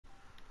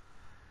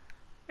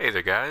Hey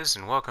there guys,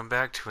 and welcome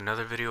back to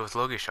another video with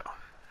Logie Show.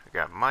 I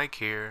got Mike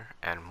here,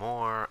 and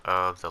more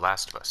of The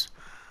Last of Us.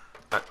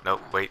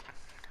 No, wait.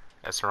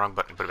 That's the wrong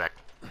button. Put it back.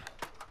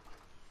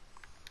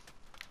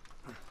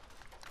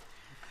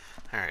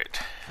 Alright.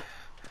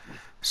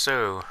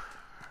 So,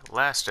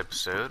 last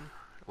episode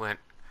went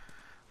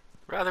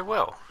rather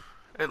well.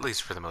 At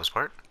least for the most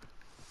part.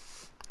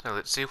 So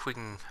let's see if we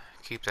can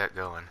keep that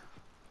going.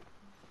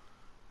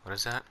 What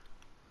is that?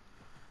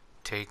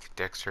 Take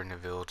Dexter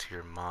Neville to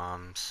your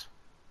mom's.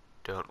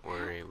 Don't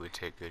worry, we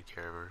take good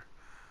care of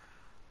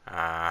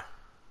her.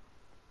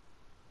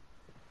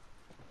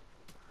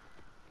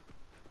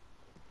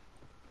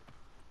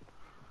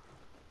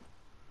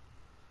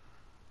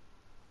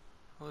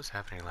 What was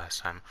happening last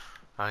time?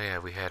 Oh yeah,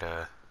 we had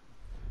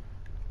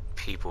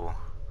people.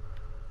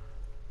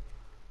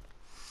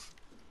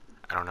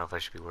 I don't know if I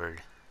should be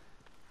worried.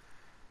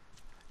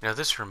 Now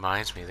this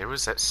reminds me, there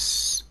was that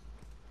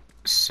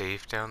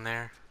safe down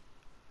there,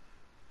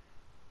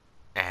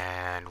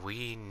 and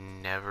we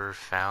never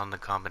found the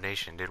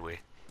combination, did we?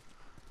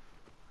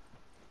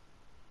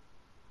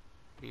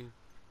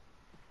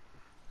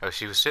 Oh,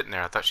 she was sitting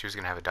there. I thought she was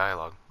gonna have a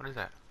dialogue. What is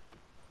that?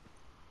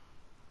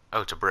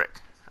 Oh, it's a brick.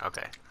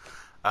 Okay.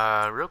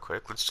 Real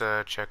quick, let's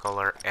check all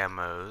our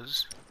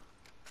ammos.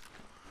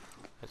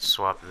 Let's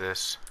swap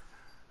this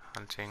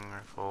hunting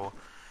rifle.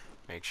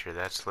 Make sure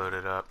that's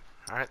loaded up.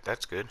 Alright,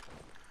 that's good.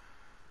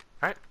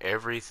 Alright,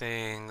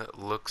 everything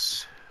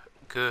looks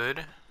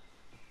good.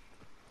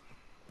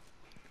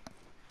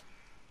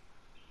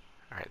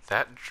 Alright,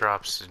 that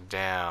drops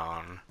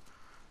down.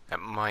 That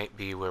might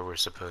be where we're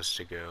supposed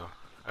to go.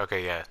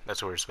 Okay, yeah,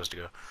 that's where we're supposed to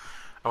go.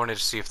 I wanted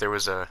to see if there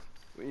was a...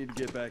 We need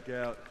to get back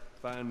out,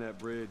 find that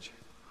bridge.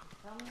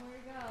 Tell me where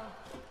to go.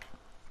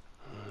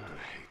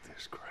 I hate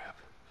this crap.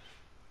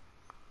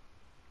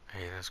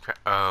 Hey, that's crap.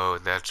 Oh,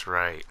 that's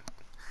right.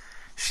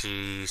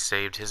 She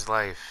saved his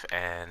life,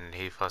 and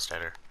he fussed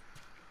at her.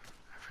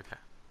 I forgot.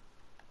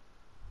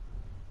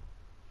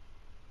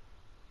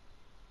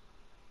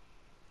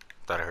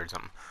 Thought I heard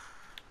something.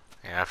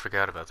 Yeah, I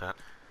forgot about that.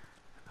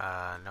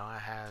 No, I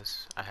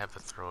have a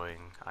throwing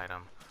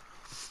item.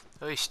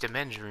 Oh, it's the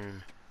men's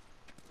room.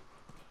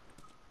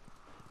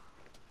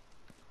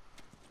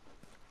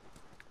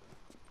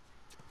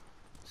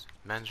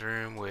 Men's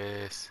room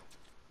with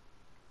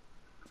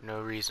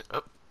no reason.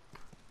 Oh,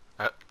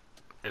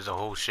 there's a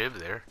whole shiv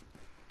there,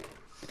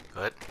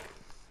 but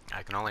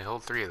I can only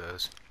hold 3 of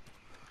those.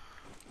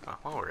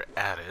 While we're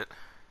at it,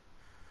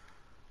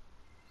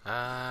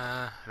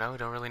 no, we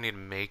don't really need to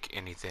make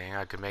anything.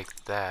 I could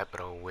make that,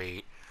 but I'll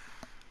wait.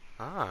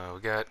 Oh,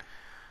 we got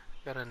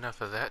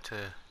enough of that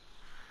to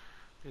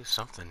do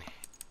something.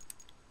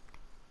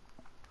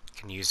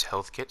 Can use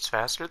health kits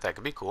faster. That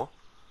could be cool.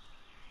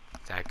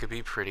 That could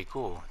be pretty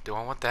cool. Do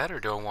I want that, or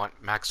do I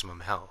want maximum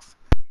health?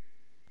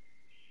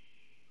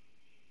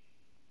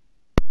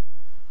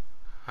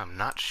 I'm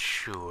not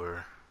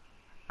sure.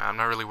 I'm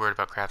not really worried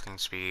about crafting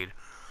speed.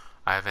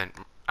 I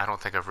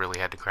don't think I've really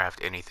had to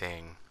craft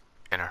anything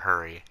in a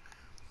hurry.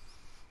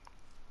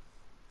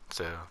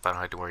 So, I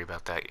don't have to worry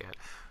about that yet.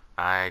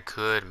 I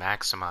could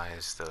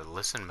maximize the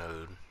listen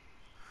mode.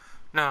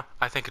 No,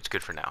 I think it's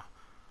good for now.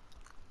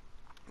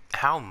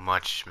 How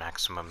much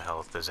maximum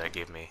health does that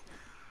give me?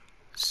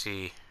 Let's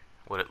see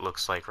what it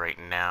looks like right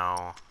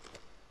now.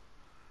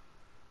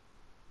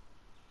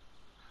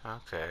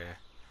 Okay.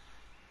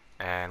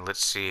 And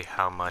let's see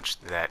how much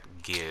that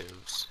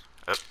gives.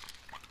 Oh.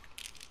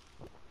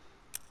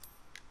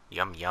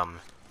 Yum yum.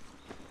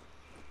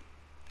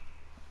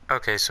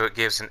 Okay, so it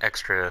gives an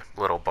extra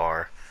little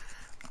bar.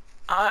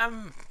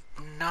 I'm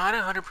not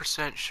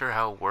 100% sure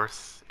how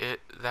worth it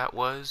that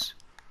was,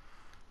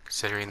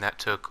 considering that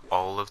took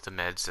all of the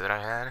meds that I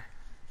had.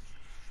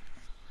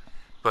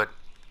 But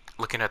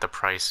looking at the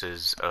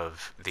prices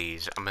of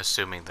these, I'm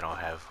assuming that I'll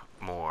have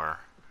more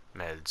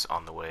meds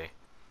on the way.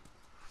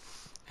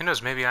 Who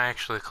knows, maybe I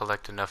actually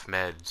collect enough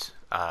meds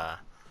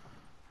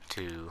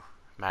to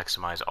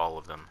maximize all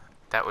of them.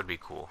 That would be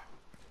cool.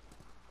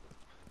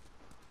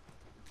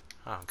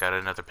 Oh, got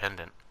another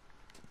pendant.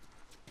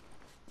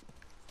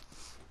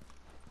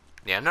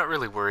 Yeah, I'm not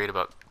really worried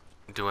about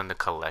doing the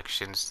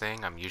collections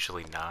thing. I'm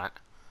usually not.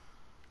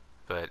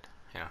 But,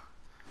 you know,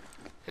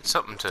 it's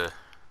something to...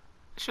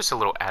 It's just a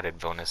little added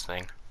bonus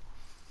thing.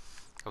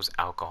 There was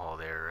alcohol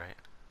there, right?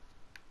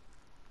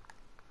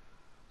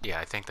 Yeah,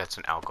 I think that's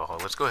an alcohol.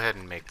 Let's go ahead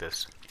and make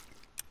this.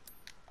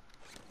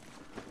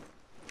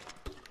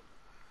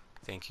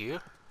 Thank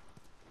you.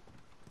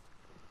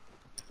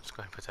 Let's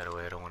go ahead and put that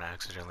away. I don't want to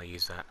accidentally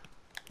use that.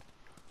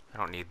 I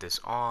don't need this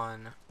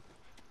on.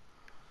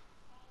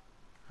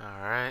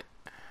 Alright.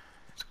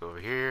 Let's go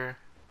over here.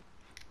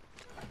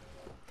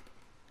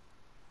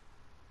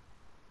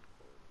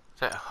 Is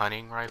that a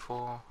hunting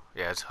rifle?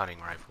 Yeah, it's hunting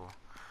rifle.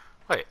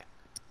 Wait.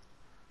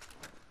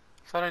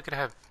 Thought I could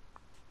have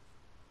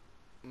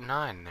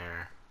 9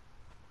 there.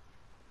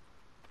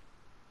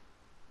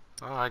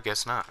 Well, I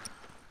guess not.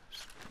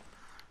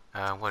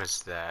 What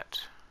is that?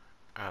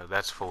 Oh,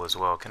 that's full as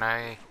well. Can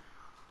I...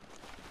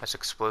 That's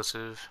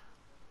explosive.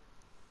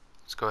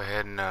 let's go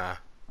ahead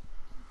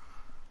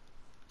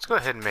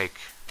and make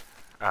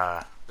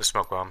the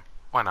smoke bomb.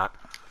 Why not?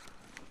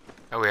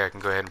 That way I can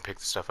go ahead and pick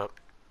the stuff up.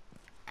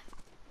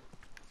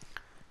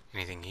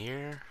 Anything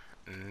here?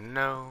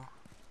 No.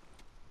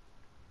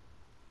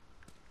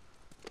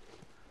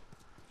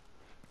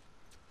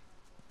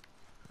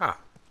 Huh.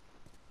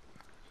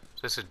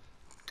 Is this a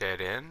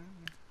dead end?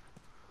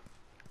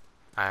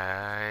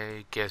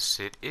 I guess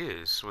it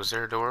is. Was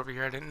there a door over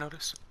here I didn't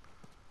notice?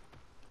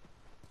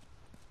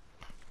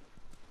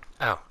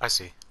 Oh, I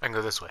see. I can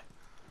go this way.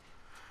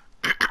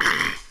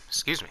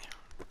 Excuse me.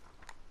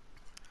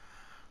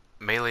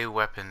 Melee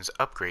weapons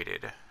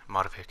upgraded.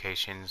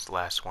 Modifications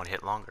last one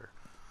hit longer.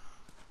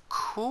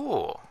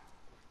 Cool.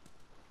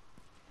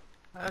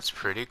 That's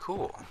pretty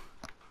cool.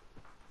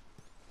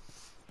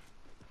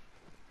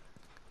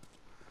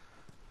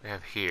 We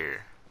have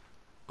here.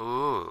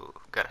 Ooh,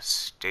 got a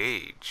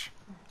stage.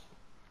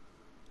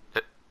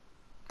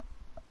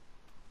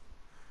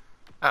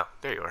 Oh,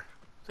 there you are.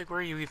 It's like, where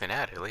are you even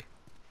at, Illy?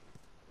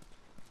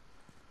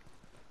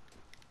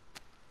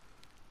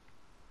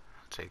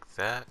 Take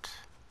that.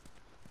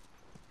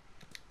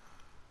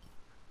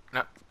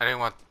 No, I didn't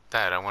want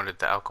that. I wanted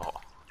the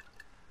alcohol.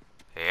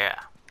 Yeah.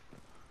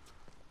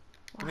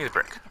 Give me the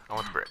brick. I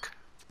want the brick.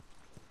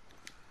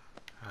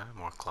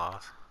 More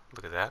cloth.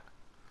 Look at that.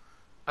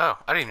 Oh,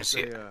 I didn't even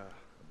see it. A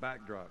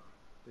backdrop.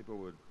 People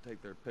would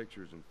take their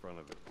pictures in front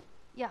of it.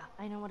 Yeah,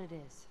 I know what it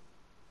is.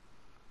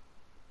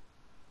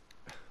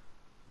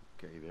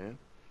 Okay, then.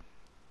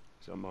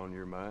 Something on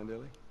your mind,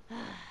 Ellie?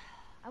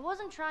 I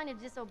wasn't trying to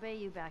disobey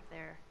you back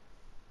there.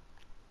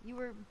 You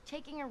were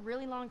taking a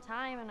really long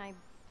time, and I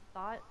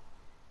thought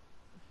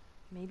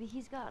maybe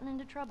he's gotten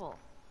into trouble.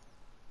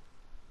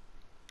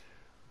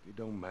 It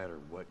don't matter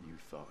what you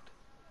thought.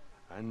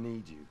 I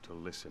need you to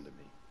listen to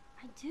me.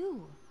 I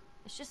do.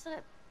 It's just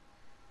that...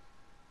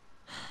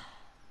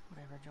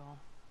 Whatever, Joel.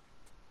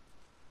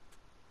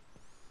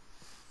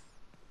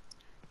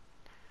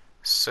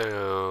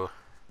 So...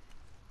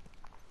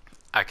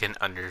 I can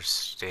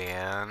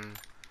understand,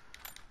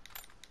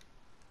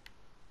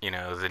 you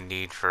know, the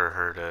need for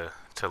her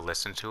to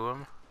listen to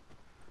him.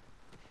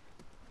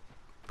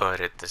 But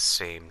at the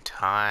same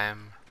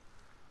time,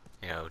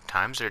 you know,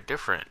 times are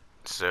different.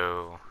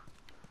 So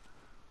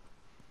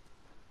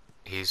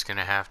he's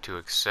gonna have to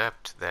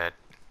accept that,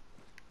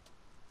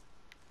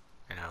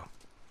 you know,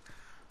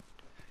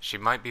 she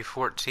might be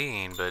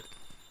 14, but...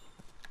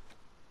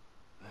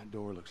 That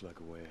door looks like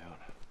a way out.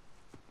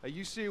 Hey,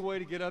 you see a way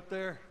to get up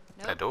there?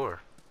 Nope. That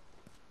door.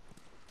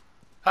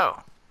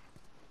 Oh.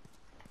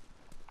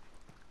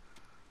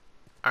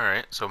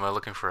 Alright, so am I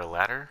looking for a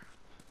ladder?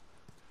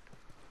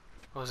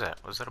 What was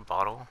that? Was that a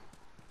bottle?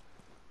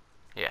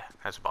 Yeah,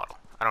 that's a bottle.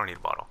 I don't need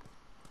a bottle.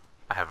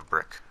 I have a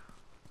brick.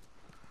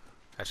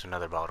 That's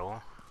another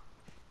bottle.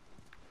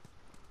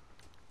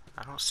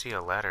 I don't see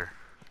a ladder.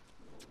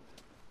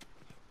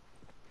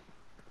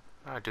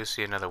 Oh, I do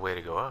see another way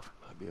to go up.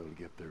 I'll be able to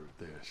get there with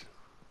this.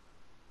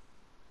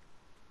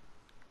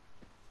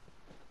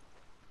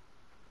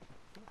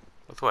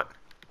 With what?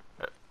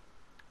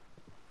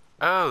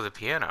 Oh, the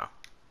piano.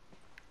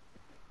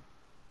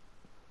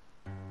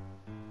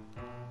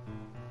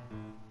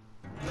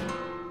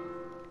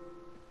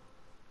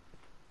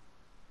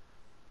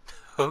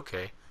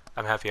 Okay.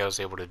 I'm happy I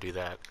was able to do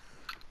that.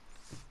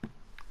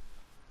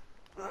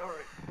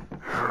 Alright.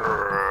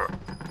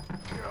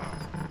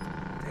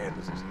 Damn,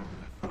 this is easier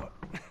than I thought.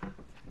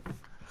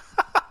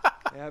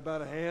 Yeah,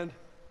 about a hand?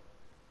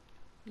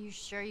 You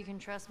sure you can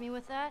trust me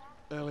with that?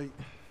 Ellie.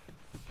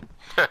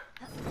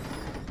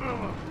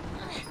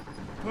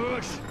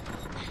 Push!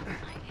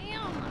 I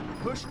am.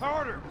 Push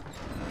harder!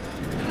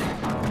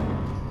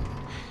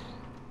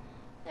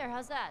 There,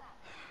 how's that?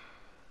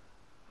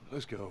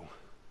 Let's go.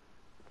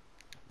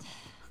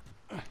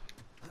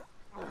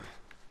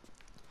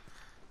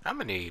 I'm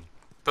gonna need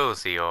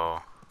both of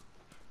y'all.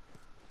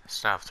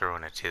 Stop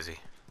throwing a tizzy.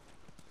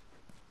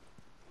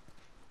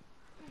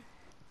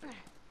 Is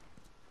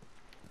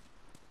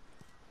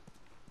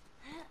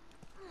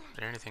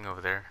there anything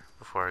over there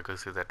before I go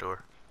through that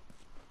door?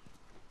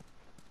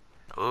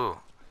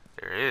 Oh,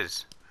 there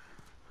is.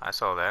 I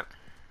saw that.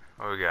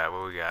 What we got?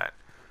 What we got?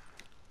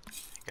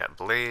 Got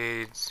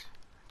blades,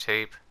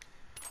 tape,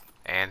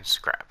 and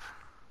scrap.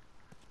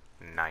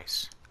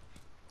 Nice.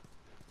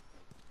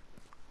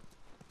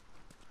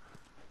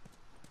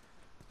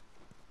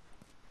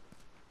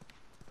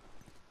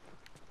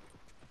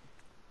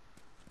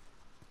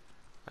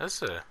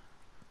 It's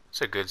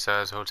a good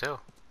sized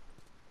hotel.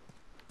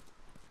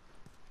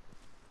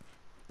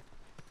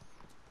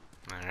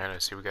 Alright,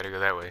 let's see, we gotta go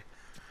that way.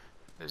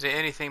 Is there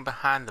anything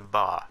behind the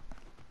bar?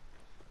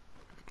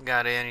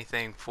 Got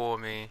anything for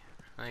me?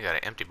 I got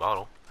an empty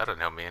bottle. That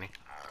doesn't help me any.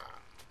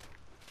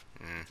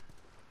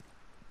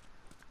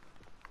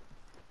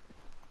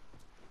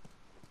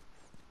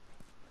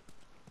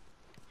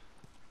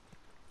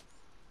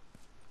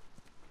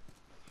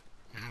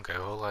 Okay, a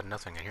whole lot of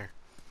nothing in here.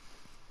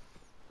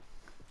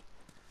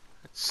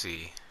 Let's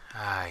see.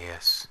 Ah,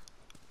 yes.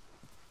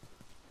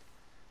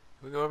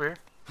 Can we go over here?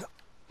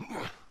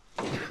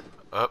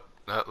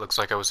 Looks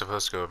like I was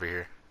supposed to go over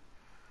here.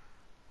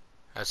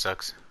 That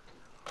sucks.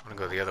 I'm gonna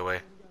go the other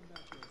way.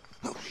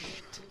 Oh,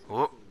 shit.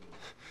 Whoop.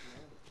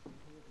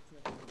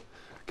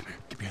 Come here.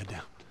 Keep your head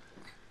down.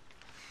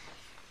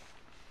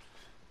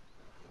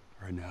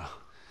 Right now,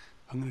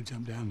 I'm gonna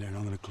jump down there and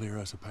I'm gonna clear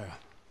us a path.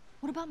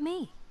 What about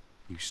me?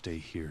 You stay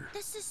here.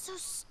 This is so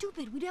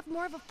stupid. We'd have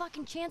more of a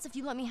fucking chance if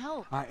you let me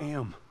help. I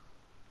am.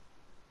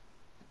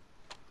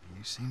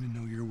 You seem to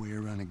know your way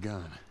around a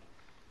gun.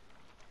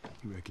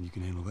 You reckon you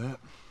can handle that?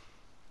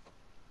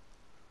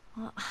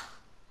 Well,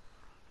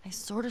 I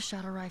sort of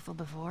shot a rifle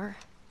before,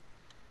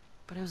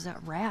 but it was at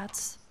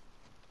rats.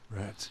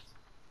 Rats.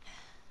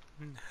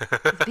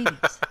 With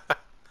babies.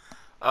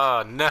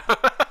 Oh no.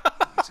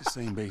 It's the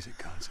same basic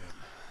concept.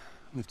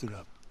 Lift it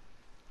up.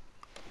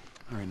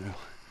 All right, now.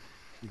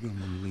 You're gonna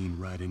want to lean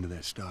right into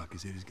that stock,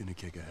 because it is gonna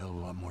kick a hell of a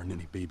lot more than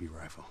any baby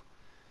rifle.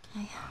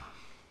 Okay.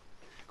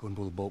 Go and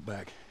pull the bolt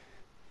back.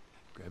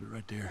 Grab it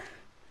right there.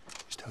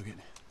 Just tug it.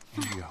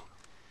 There you go.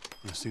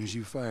 Now, as soon as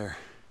you fire,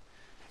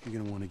 you're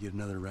gonna want to get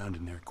another round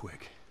in there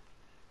quick.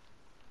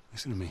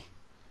 Listen to me.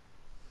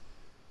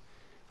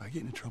 If I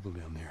get into trouble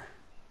down there,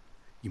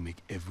 you make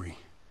every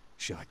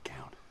shot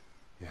count.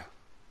 Yeah.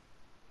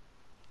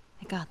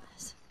 I got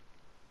this.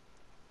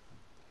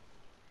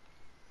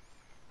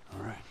 All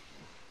right.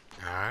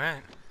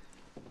 Alright.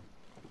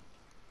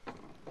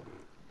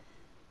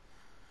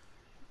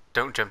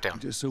 Don't jump down.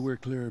 Just so we're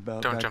clear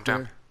about Don't back jump there,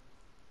 down.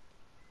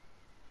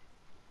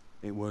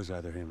 it was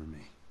either him or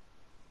me.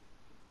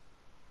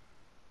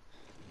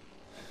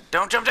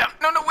 Don't jump down!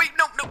 No, no, wait,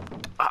 no, no!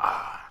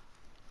 Ah.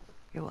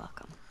 You're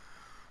welcome.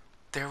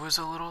 There was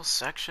a little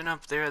section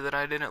up there that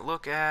I didn't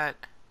look at.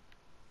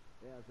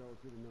 Yeah, it's all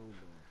should have known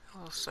better. A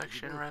little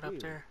section right up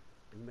there.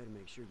 You better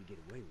make sure you get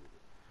away with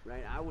it.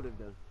 Right, I would have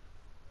done.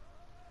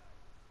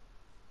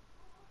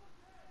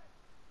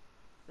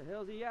 The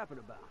hell's he yapping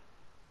about?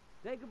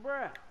 Take a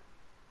breath.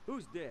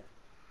 Who's dead?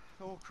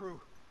 The whole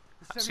crew.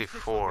 I see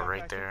 4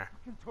 right there.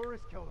 Fucking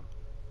tourists killed him.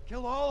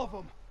 Kill all of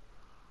them.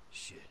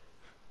 Shit.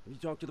 Have you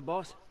talked to the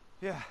boss?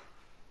 Yeah.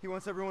 He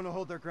wants everyone to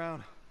hold their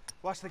ground.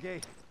 Watch the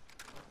gate.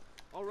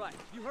 All right,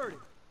 you heard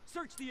him.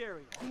 Search the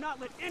area. Do not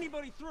let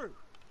anybody through.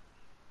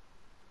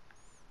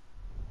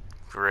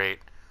 Great.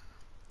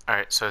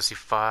 Alright, so I see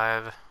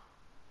 5. I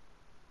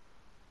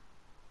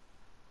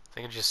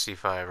think I just see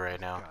 5 right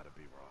now. Gotta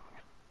be wrong.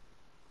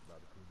 About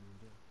the crew being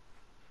dead.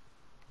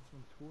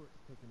 Some tourists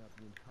taking out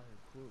the entire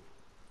crew.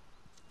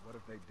 What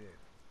if they did?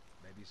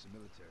 Maybe some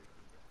military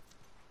did that.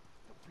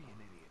 Don't be an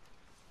idiot.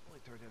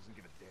 Military doesn't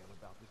give a damn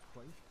about this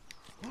place.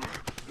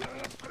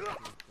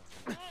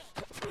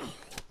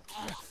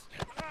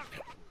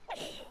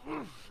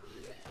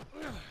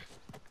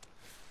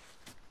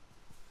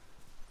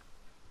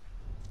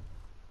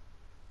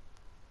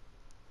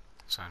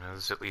 So I know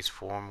there's at least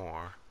 4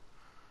 more.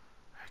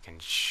 I can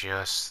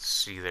just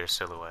see their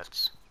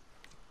silhouettes.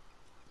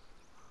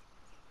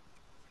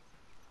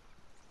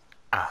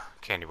 Ah,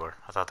 candy bar.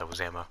 I thought that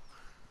was ammo.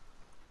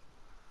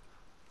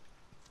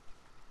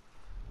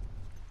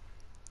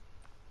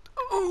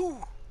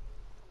 Ooh!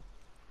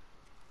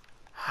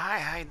 Hi,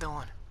 how you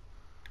doing?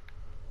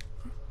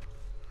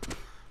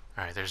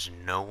 Alright, there's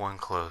no one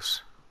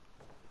close.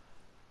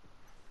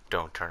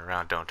 Don't turn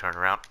around, don't turn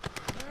around.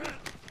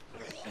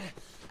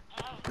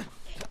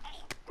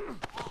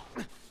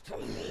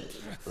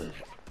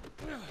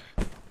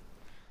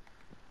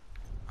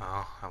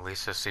 Well, at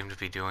least I seem to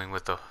be doing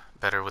with the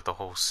better with the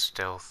whole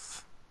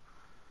stealth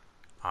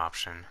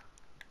option.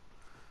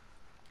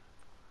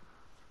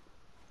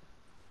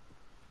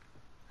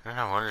 I don't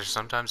know, I wonder,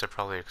 sometimes I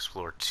probably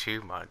explore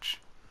too much.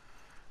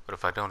 But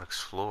if I don't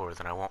explore,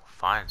 then I won't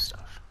find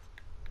stuff.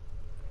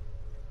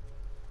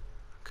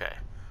 Okay.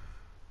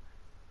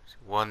 There's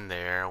 1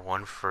 there,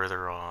 1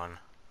 further on.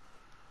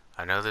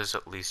 I know there's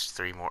at least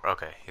 3 more.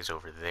 Okay, he's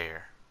over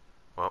there.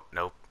 Well,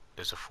 nope.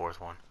 There's a 4th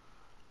one.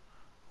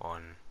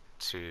 1,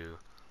 2,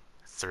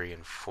 3,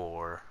 and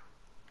 4.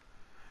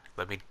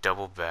 Let me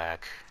double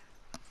back.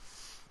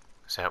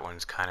 Because that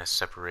one's kind of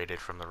separated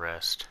from the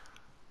rest.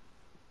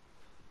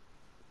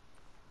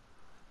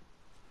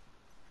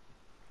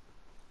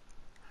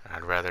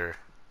 I'd rather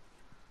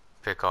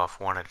pick off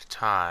 1 at a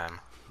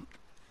time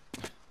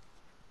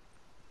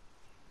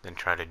than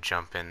try to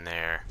jump in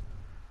there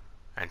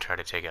and try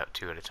to take out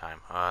 2 at a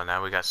time.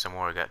 Now we got some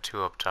more. We got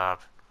 2 up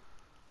top,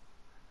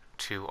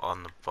 2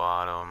 on the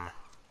bottom.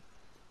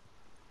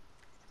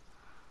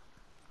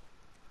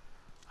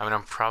 I mean,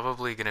 I'm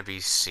probably gonna be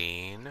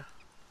seen,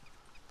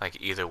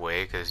 like, either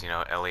way, because, you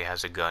know, Ellie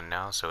has a gun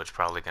now, so it's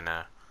probably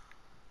gonna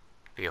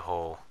be a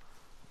whole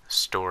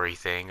story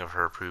thing of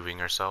her proving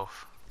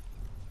herself.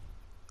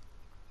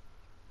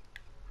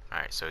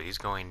 Alright, so he's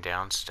going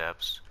down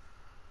steps.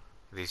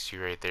 These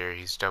 2 right there,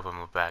 he's doubling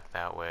back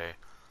that way.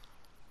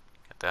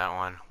 Got that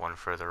one, 1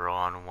 further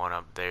on, 1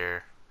 up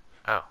there.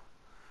 Oh.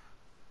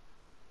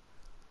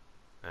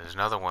 There's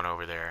another one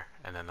over there,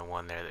 and then the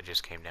one there that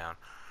just came down.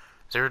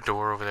 Is there a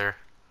door over there?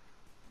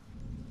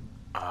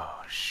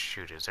 Oh,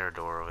 shoot, is there a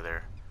door over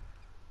there?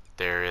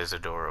 There is a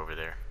door over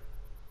there.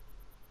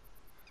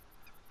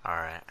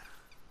 Alright.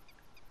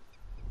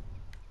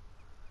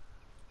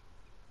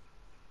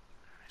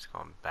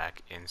 going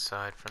back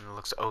inside from the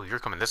looks. Oh, you're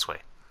coming this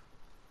way.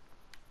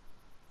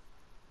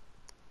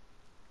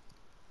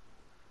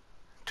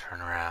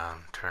 Turn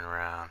around, turn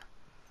around.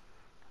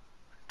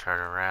 Turn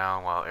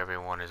around while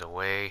everyone is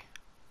away.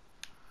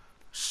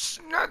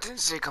 I didn't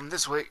say come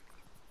this way.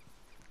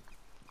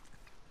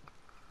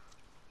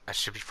 That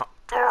should be fine.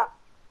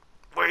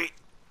 Wait.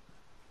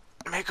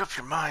 Make up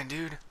your mind,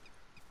 dude.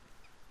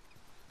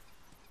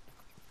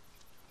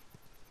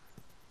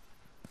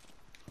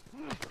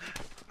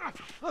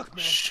 Look,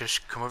 man. Shush,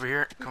 come over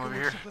here. Come over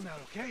here. Something out,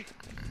 okay?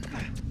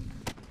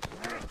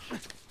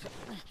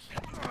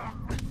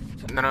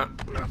 No, no.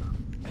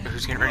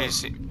 Who's getting ready to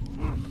see?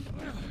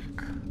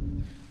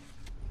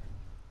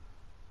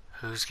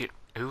 Who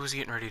was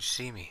getting ready to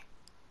see me?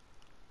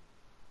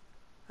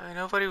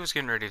 Nobody was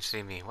getting ready to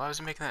see me. Why was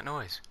it making that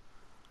noise?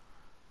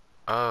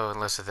 Oh,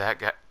 unless it's that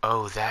guy.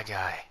 Oh, that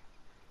guy.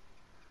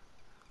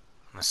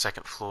 On the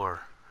second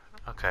floor.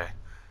 Okay.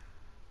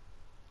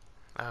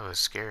 That was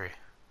scary.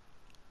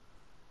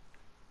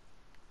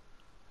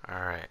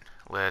 Alright,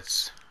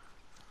 let's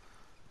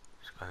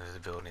go into the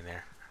building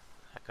there.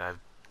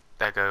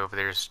 That guy over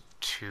there is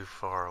too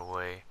far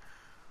away.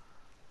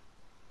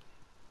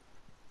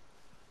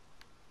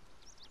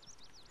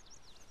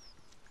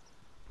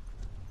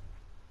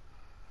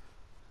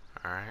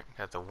 Alright,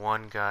 got the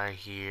one guy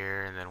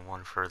here and then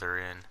one further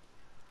in.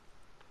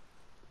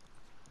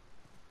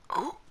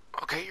 Oh,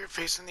 okay, you're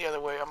facing the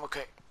other way. I'm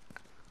okay.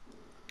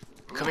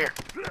 Come here.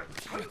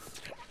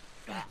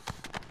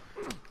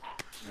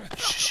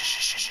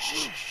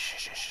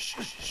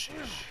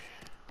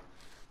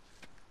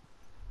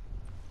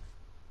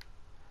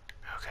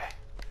 Okay,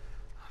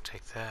 I'll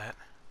take that.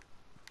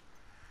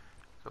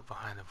 Go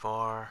behind the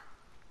bar.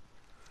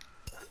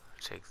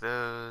 Take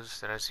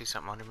those. Did I see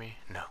something under me?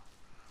 No.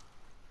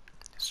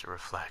 It's a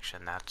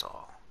reflection, that's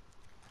all.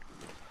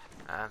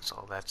 That's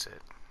all, that's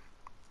it.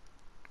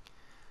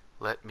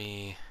 Let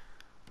me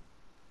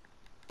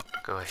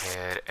go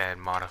ahead and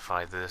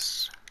modify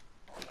this.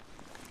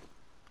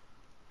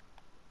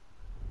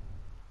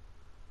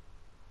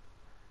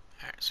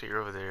 Alright, so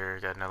you're over there,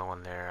 got another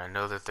one there. I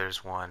know that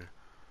there's one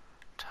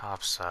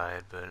top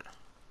side, but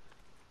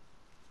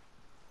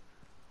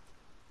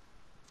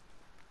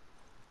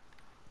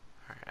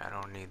alright, I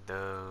don't need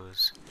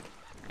those.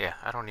 Yeah,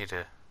 I don't need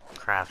to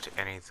craft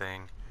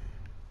anything.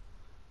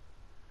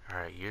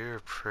 Alright, you're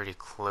pretty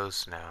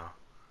close now.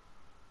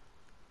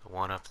 The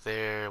one up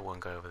there, one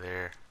guy over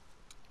there.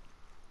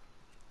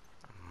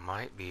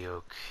 Might be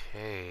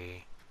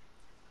okay.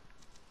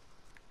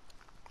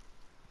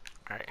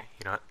 Alright,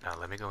 you know what? Now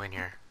let me go in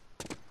here.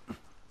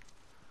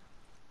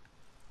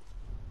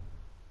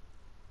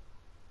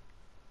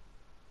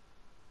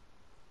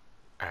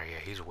 Alright, yeah,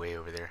 he's way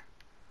over there.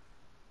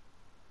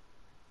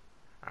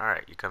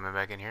 Alright, you coming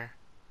back in here?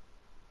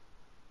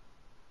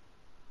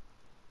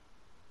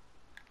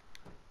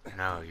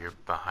 No, you're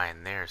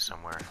behind there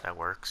somewhere. That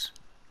works.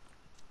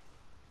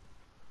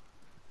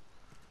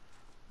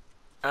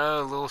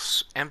 A little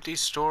empty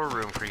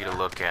storeroom for you to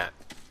look at.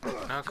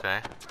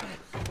 Okay.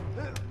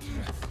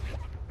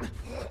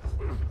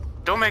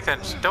 Don't make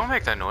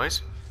that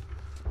noise.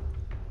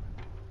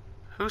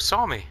 Who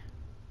saw me?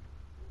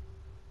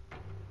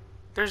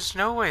 There's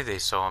no way they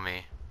saw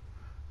me.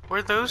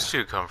 Where'd those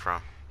two come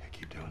from? Yeah,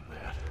 keep doing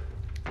that.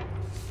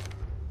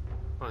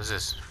 What is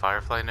this?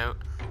 Firefly note?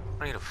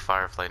 I need a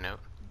firefly note.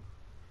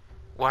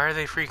 Why are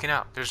they freaking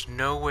out? There's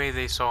no way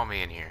they saw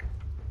me in here.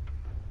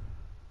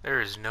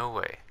 There is no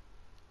way.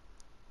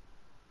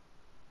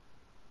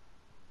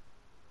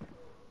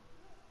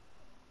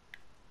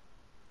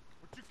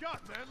 What you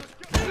got, man? Let's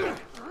go.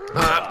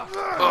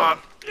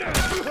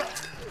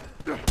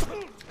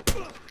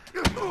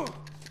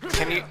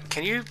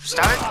 Can you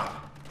stop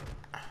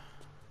it?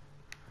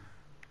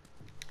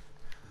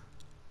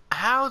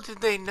 How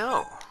did they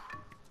know?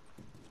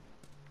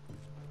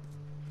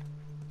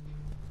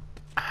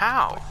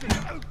 How?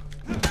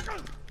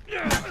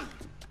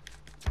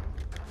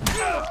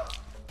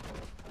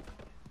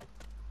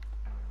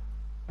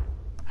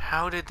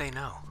 How did they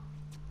know?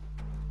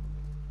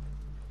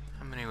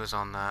 How many was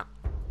on that?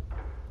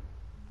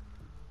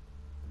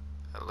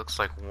 It looks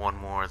like one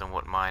more than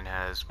what mine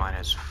has. Mine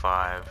has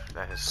 5.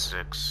 That has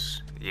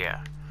 6.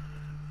 Yeah.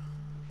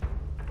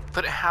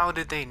 But how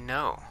did they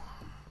know?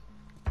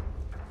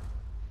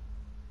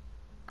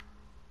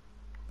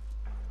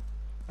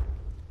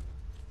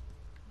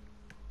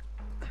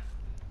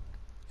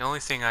 The only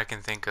thing I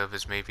can think of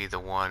is maybe the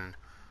one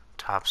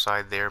top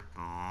side there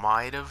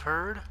might have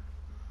heard.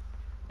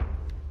 But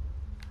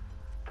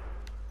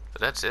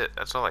that's it.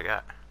 That's all I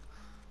got.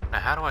 Now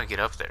how do I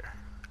get up there?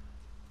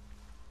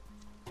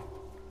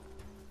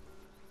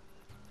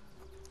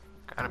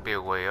 Gotta be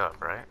a way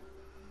up, right?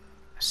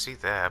 I see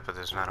that, but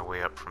there's not a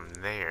way up from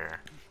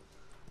there.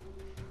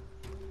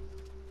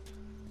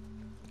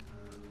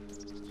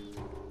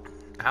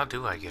 How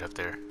do I get up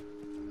there?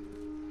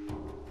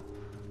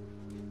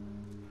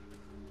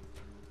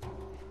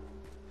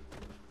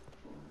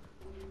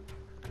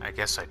 I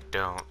guess I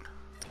don't.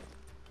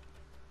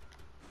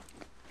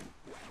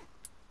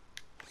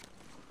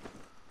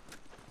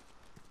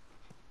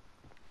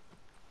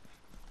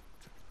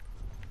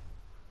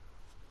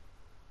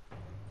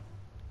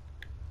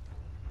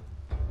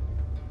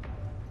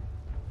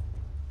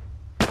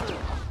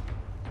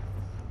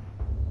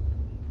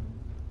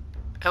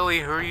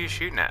 Ellie, who are you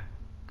shooting at?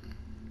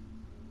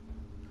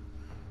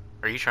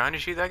 Are you trying to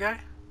shoot that guy?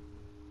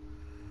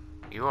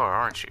 You are,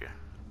 aren't you?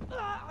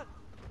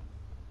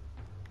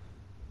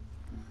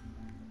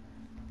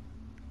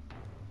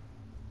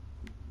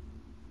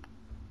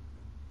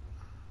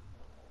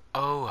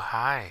 Oh,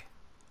 hi.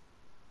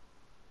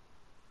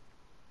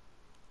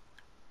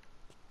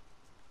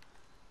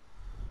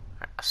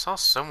 I saw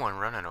someone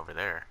running over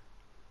there.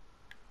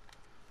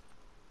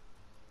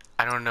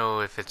 I don't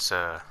know if it's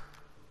No,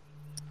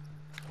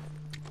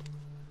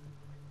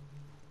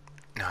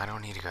 I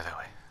don't need to go that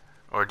way.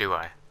 Or do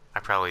I?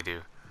 I probably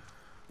do.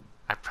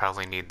 I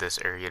probably need this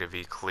area to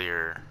be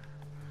clear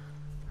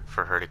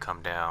for her to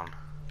come down.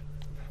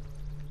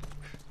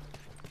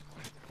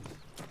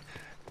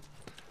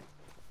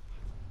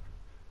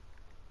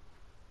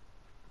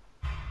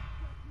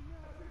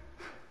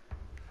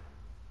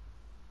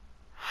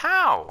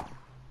 How?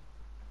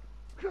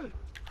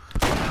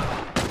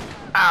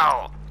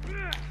 Ow!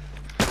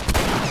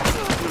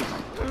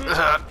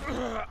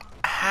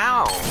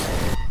 How?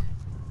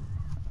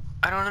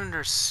 I don't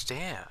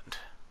understand.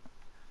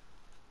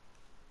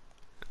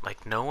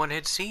 Like no one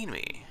had seen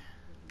me.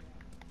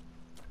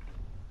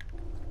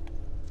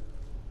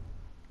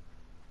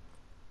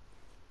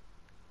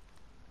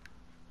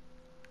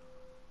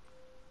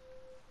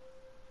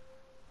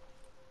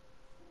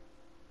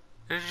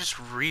 Did it just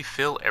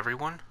refill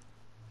everyone?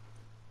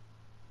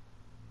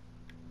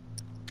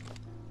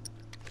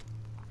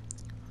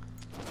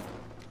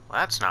 Well,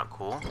 that's not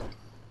cool.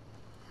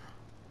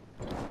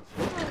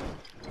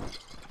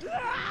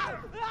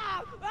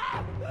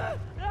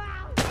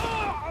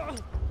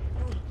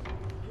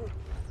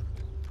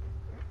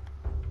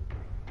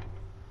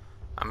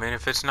 I mean,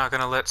 if it's not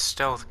gonna let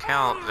stealth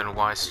count, then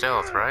why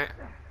stealth, right?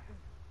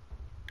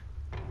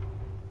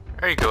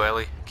 There you go,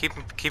 Ellie. Keep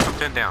him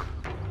pinned down.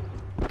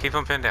 Keep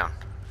him pinned down.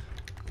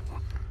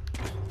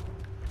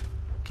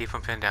 Keep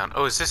him pinned down.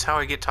 Oh, is this how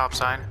I get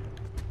topside?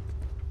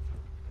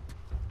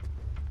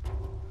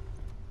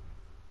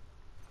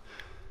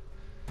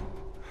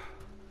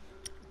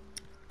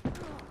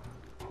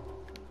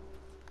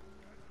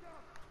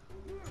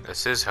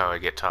 This is how I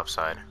get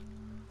topside.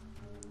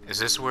 Is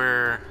this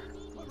where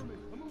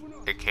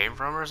it came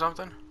from or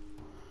something?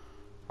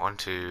 1,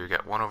 2,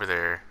 got one over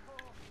there.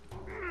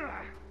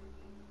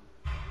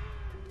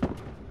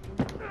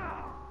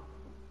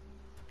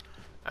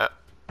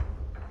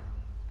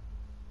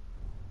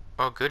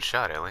 Oh, good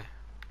shot, Ellie.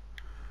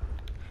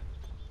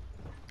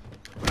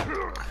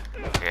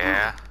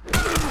 Yeah.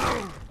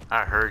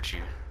 I heard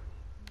you.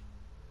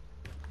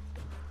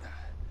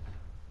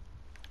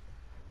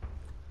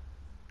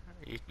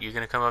 You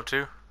gonna come up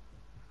too?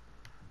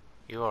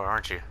 You are,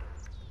 aren't you?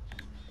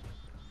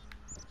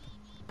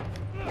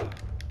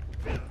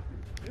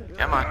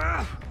 Come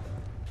on.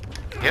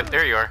 Yep,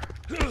 there you are.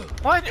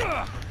 What?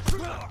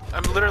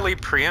 I'm literally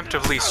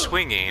preemptively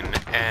swinging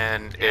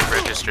and it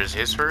registers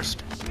his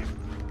first.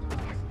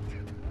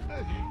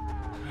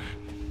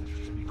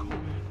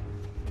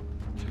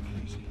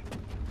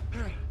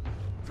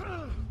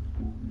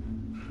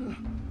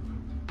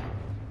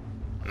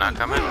 Not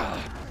coming?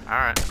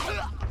 Alright.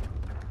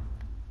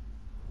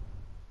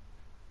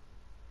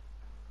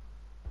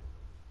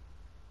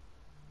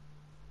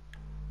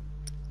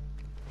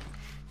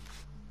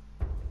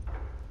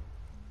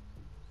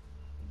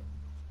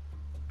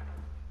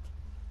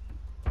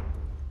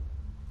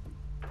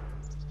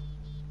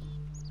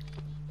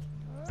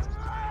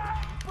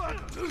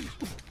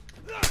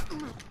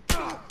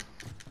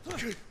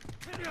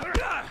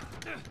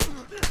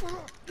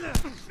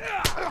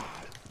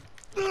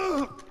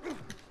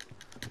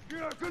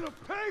 You're gonna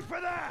pay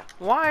for that!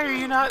 Why are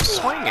you not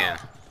swinging?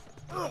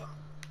 I'm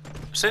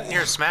sitting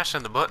here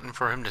smashing the button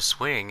for him to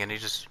swing and he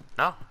just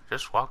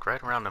walk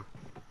right around him.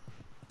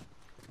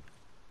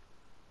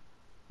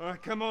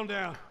 Alright, come on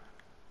down.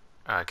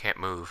 I can't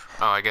move.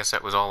 Oh, I guess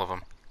that was all of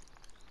them.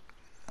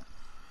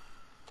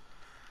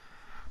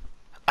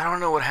 I don't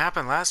know what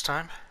happened last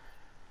time.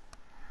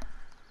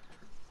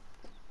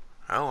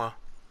 Oh well.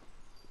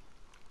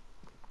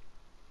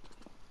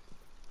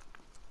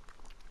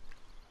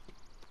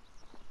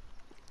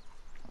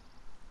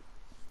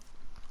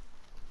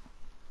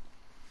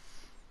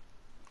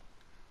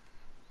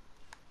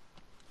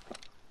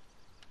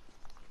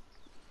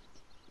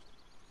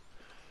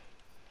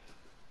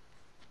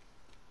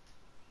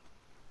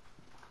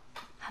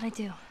 How'd I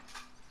do?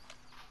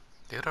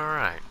 Did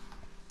alright.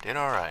 Did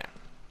alright.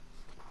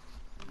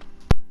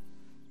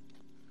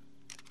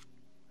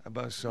 How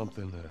about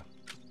something a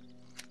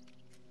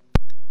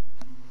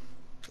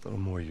little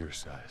more your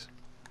size?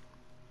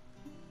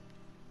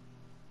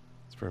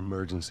 It's for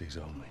emergencies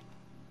only.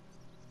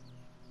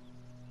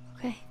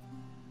 Okay.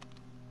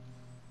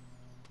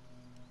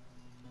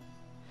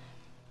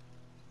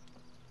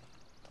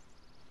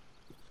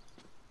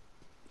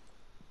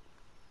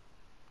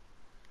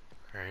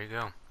 There you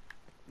go.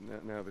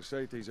 Now the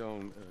safety's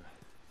on.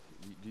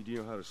 Do you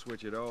know how to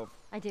switch it off?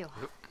 I do.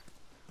 Okay,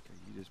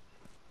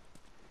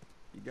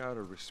 you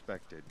gotta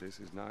respect it. This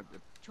is not.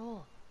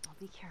 Joel, I'll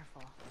be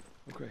careful.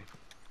 Okay.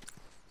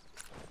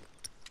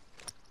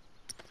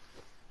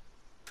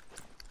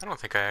 I don't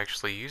think I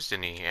actually used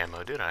any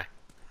ammo, did I?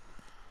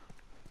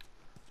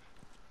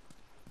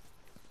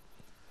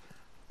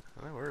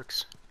 Well, that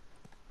works.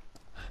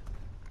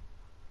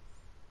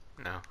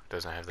 No,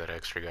 doesn't have that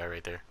extra guy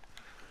right there.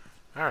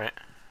 Alright.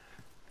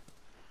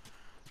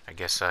 I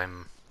guess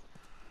I'm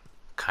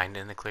kinda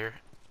in the clear.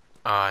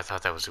 Oh, I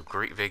thought that was a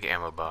great big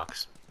ammo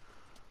box.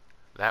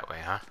 That way,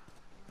 huh?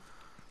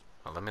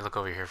 Well, let me look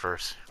over here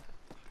first.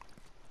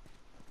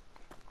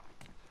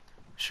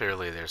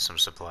 Surely there's some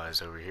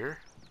supplies over here.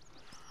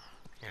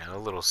 You know, a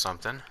little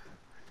something.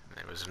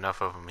 There was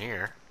enough of them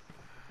here.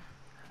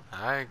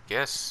 I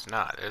guess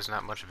not. There's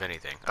not much of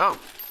anything. Oh!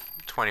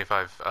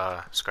 25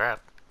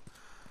 scrap.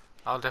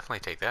 I'll definitely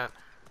take that.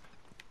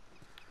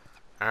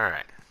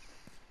 Alright.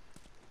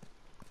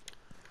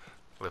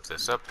 Lift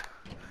this up.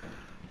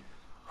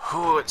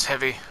 Ooh, it's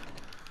heavy.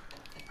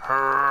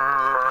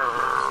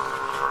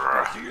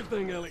 Do your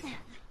thing, Ellie.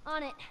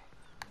 On it.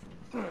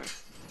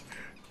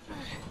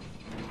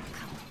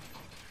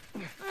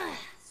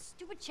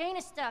 Stupid chain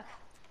is stuck.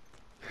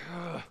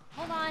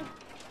 Hold on.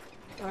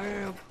 I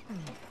am.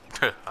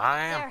 I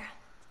am. There.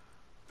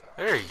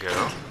 There you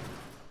go.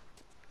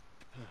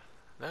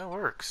 That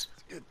works.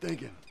 Good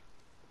thinking.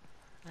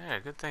 Yeah,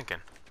 good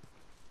thinking.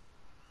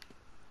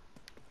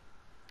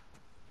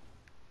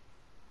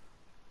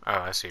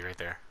 Oh, I see right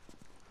there.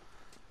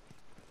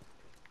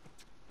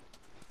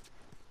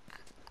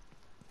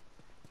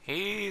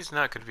 He's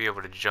not going to be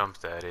able to jump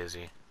that, is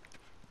he?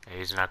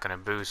 He's not going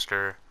to boost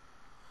her.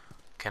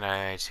 Can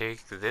I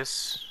take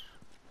this?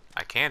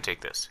 I can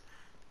take this.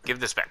 Give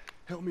this back.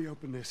 Help me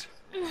open this.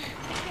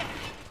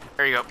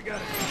 There you go. I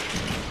got it.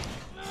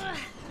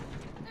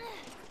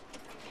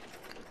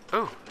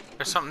 Ooh,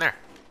 there's something there.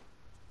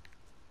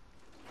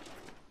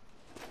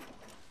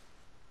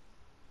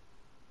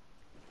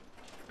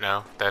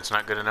 No, that's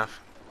not good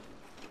enough.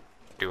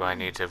 Do I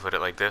need to put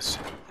it like this?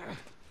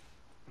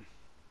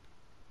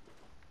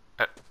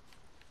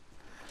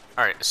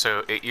 Alright,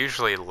 so it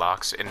usually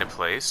locks into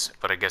place,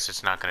 but I guess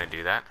it's not going to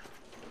do that.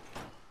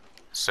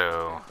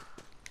 So,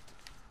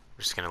 I'm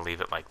just going to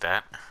leave it like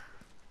that.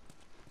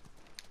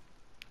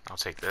 I'll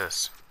take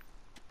this.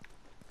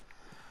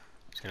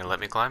 It's going to let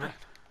me climb it?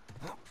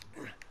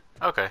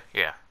 Okay,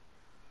 yeah.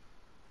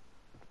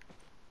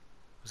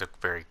 It was a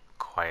very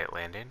quiet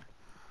landing.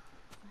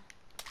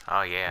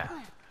 Oh yeah,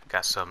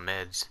 got some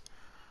meds.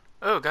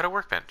 Oh, got a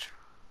workbench.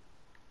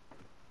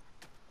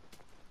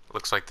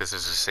 Looks like this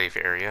is a safe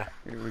area.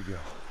 Here we go.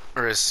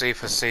 Or as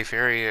safe a safe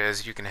area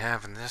as you can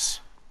have in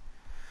this.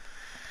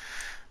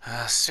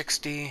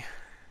 60.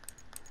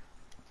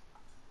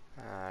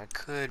 I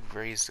could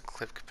raise the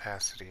clip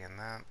capacity in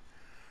that.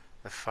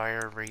 The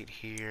fire rate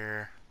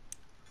here.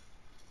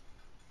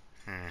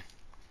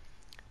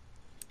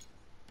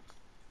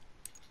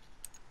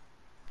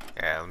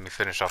 Yeah, let me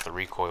finish off the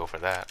recoil for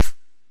that.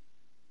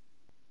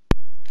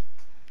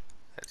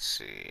 Let's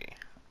see.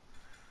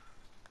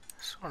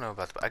 So I don't know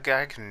about the bow.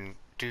 I can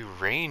do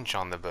range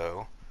on the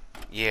bow.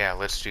 Yeah,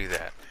 let's do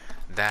that.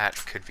 That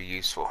could be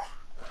useful.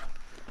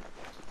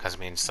 Because I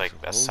mean, it's like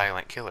a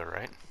silent killer,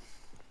 right?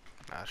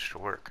 That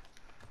should work.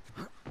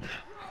 Oh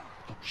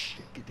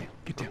shit, get down,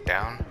 get down.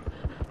 Down.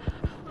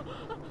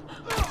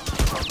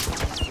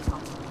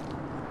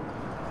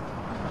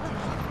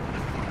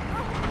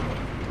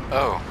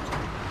 Oh.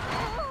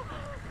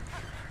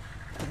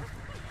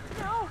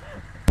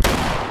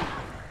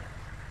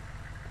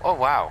 Oh,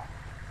 wow.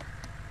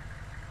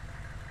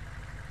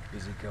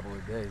 Busy couple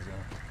of days,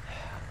 huh?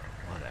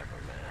 Whatever,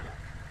 man.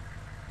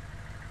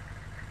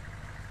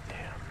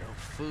 Damn, no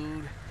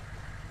food,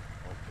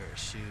 old pair of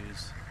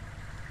shoes.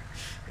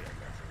 We got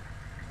nothing.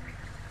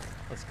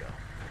 Let's go.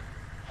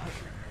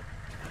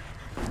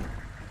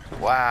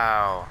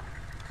 Wow.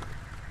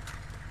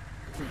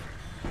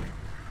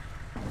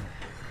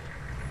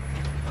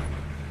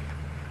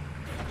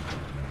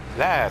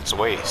 That's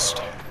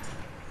waste.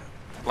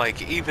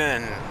 Like,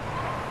 even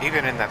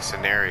in that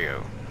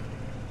scenario,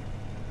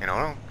 you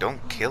know,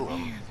 don't kill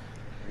him.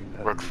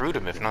 Recruit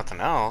him if nothing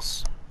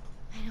else.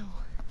 I know.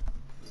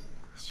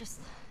 It's just...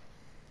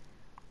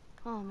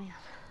 Oh, man.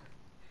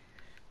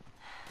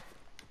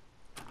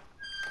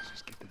 Let's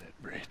just get to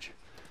that bridge.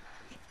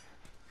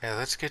 Yeah,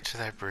 let's get to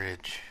that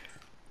bridge.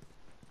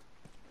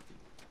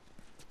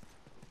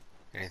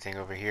 Anything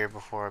over here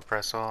before I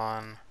press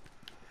on?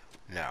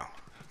 No.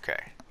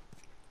 Okay.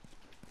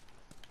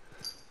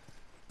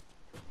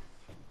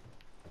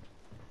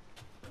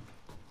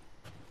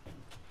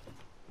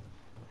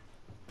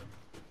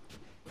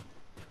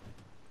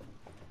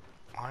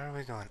 Why are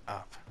we going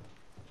up?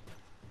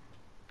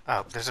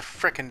 Oh, there's a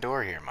frickin'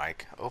 door here,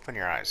 Mike. Open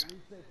your eyes. At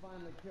least they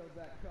finally killed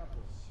that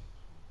couple.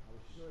 I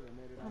was sure they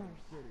made it out of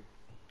the city.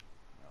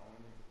 I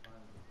only need to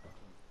find the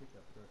fucking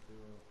pickup truck they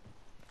were.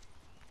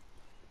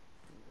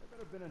 There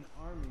better have been an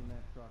army in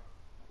that truck.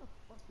 How the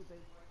fuck did they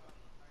wipe out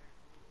the entire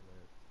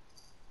crew?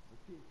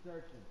 Let's keep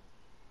searching.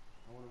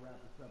 I want to wrap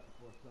this up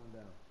before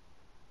sundown.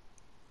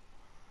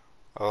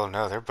 Oh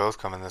no, they're both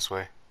coming this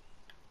way.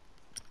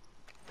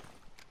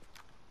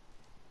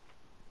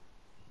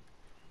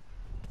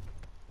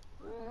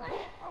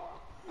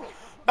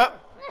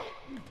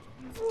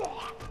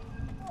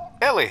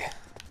 Ellie!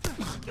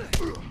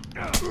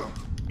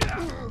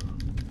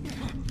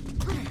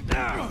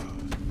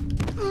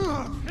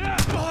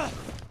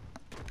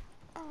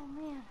 Oh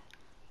man.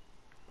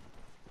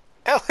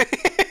 Ellie!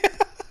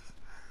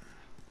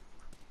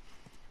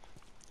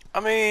 I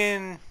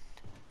mean,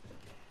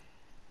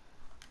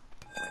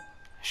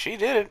 she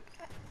did it.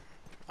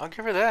 I'll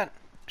give her that.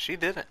 She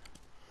did it.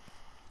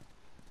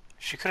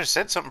 She could have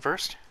said something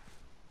first.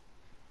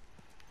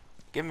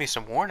 Give me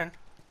some warning.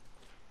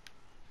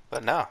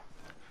 But no.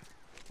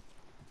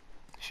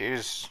 She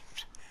just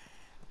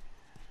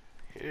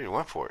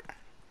went for it.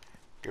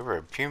 Give her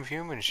a pum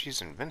and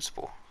she's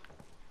invincible.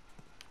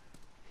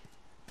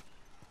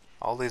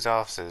 All these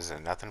offices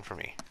and nothing for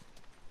me.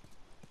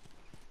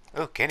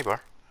 Oh, candy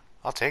bar.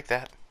 I'll take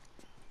that.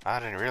 I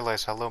didn't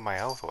realize how low my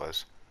health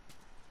was.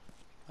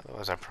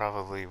 Otherwise I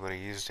probably would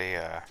have used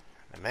a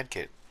med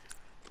kit.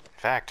 In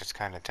fact, it's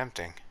kind of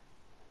tempting.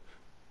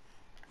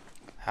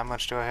 How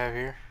much do I have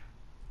here?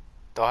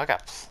 Oh, I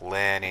got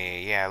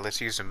plenty. Yeah,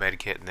 let's use a med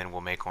kit and then we'll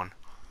make one.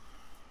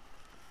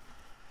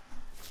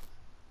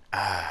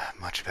 Ah,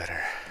 much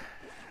better.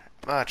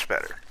 Much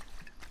better.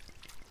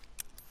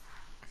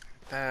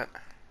 That.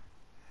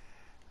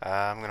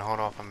 I'm gonna hold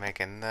off on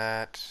making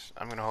that.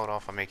 I'm gonna hold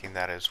off on making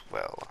that as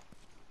well.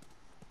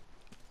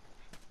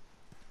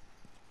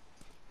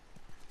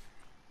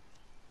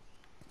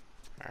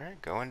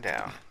 Alright, going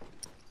down.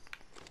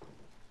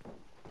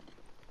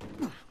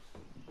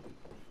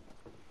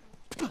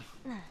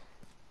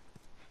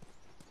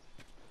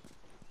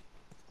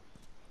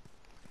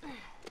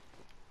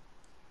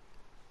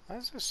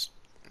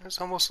 This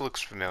almost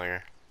looks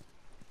familiar.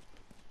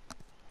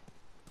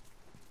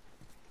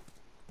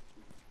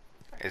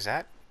 Is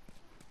that?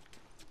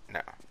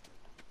 No.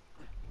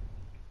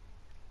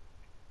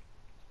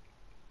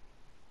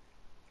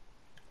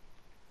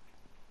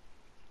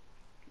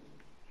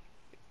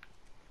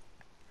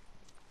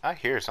 I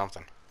hear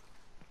something.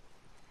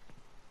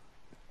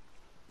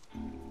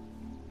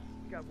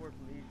 Got word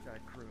from the east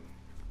side crew.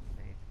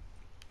 Hey.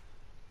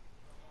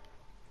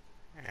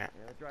 Yeah.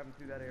 Yeah, driving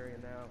through that area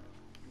now.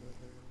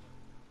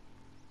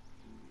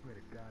 Pray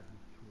to God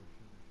these tourists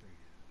show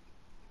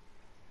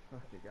their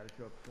face. They gotta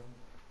show up some.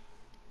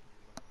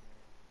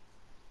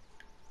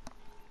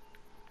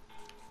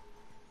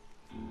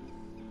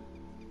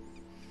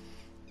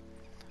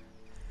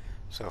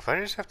 So if I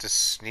just have to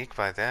sneak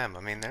by them,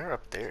 I mean they're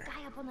up there.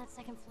 Guy up on that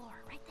second floor,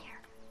 right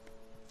there.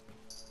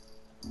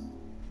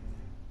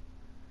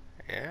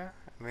 Yeah?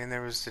 I mean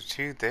there was the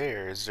two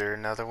there. Is there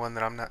another one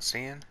that I'm not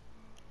seeing?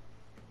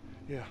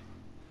 Yeah,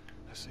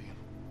 I see him.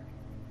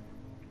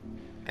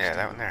 Yeah,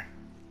 that one there.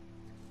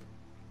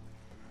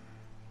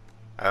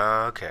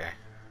 Okay.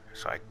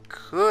 So I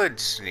could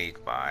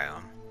sneak by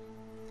them.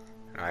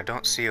 No, I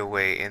don't see a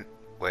way in.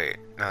 Wait,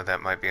 no,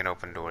 that might be an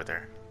open door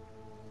there.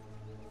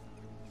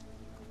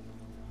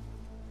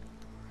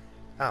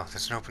 Oh,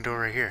 there's an open door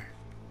right here.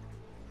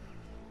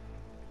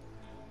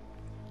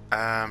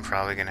 I'm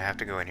probably gonna have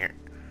to go in here.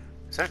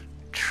 Is that a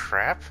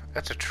trap?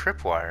 That's a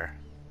tripwire.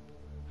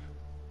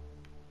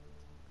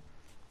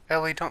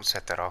 Ellie, don't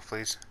set that off,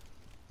 please.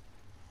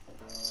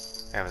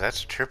 Yeah, but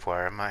that's a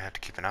tripwire. I might have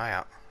to keep an eye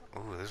out.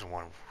 Ooh, there's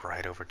one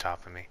right over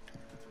top of me.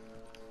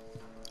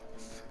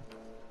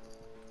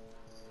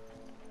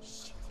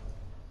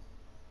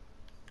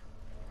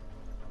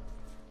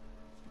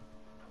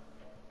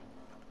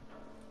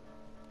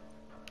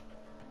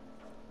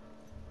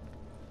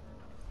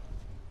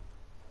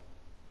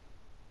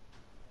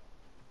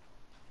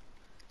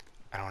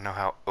 I don't know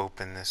how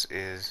open this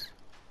is.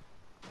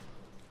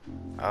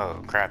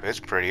 Oh crap, it's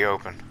pretty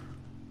open.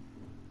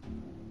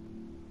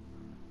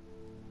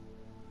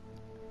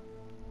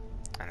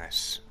 And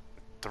there's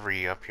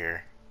 3 up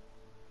here.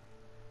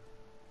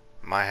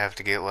 Might have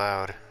to get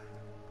loud.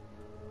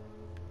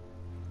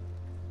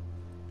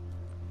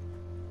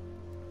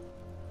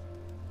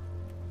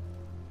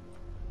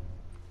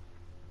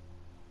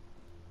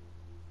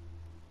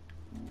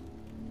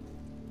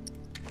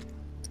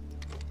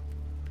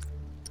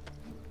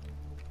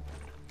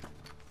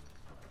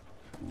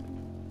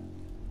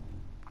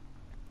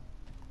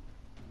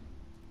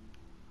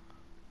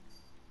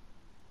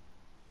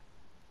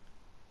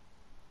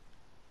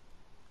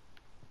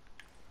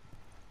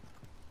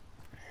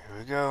 Here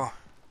we go.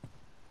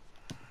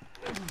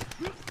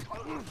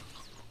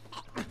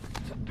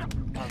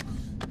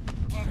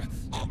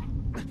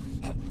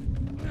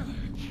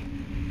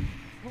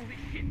 Holy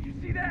shit, you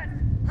see that?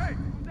 Hey,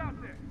 who's out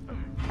there?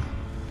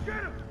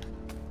 Get him!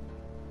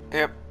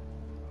 Yep.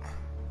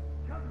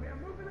 Come, man,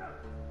 move it up!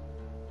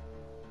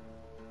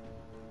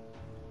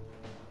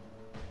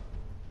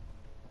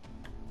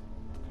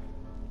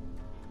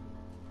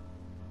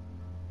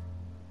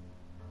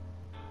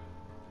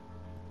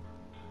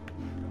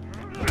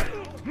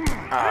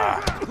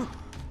 Ah.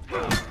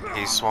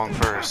 He swung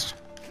first.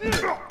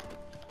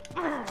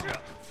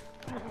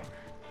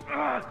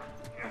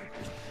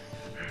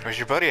 Where's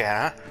your buddy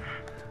at, huh?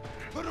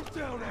 Put him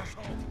down,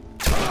 asshole!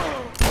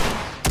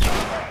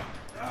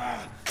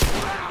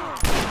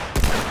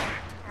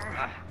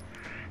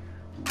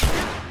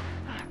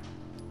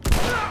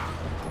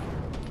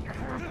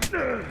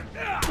 Man,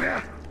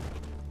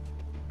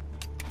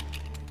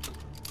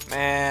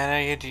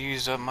 I get to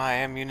use up my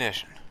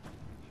ammunition.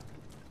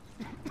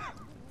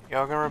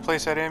 Y'all gonna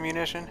replace that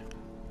ammunition?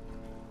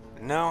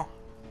 No?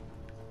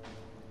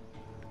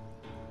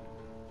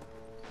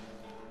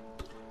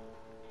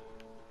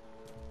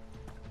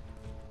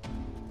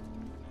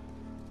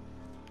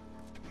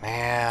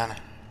 Man.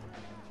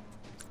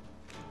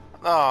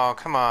 Oh,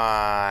 come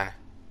on.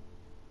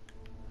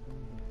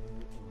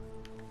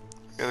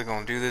 Really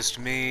gonna do this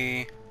to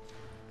me?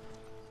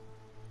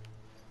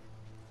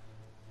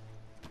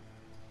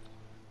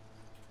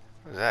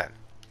 What is that?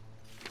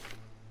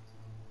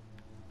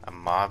 A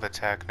mob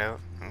attack note?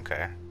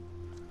 Okay.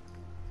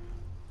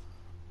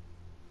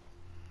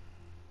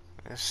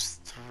 There's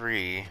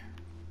 3,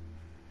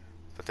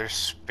 but they're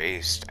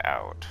spaced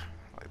out.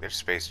 Like, they're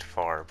spaced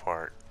far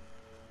apart.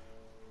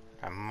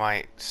 I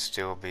might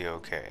still be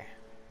okay.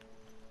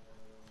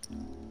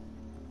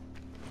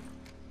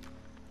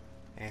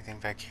 Anything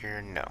back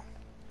here? No.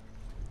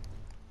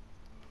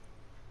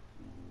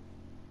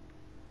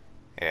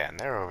 Yeah, and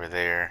they're over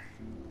there.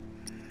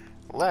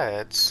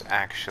 Let's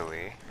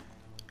actually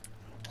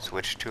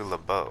switch to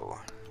LeBeau.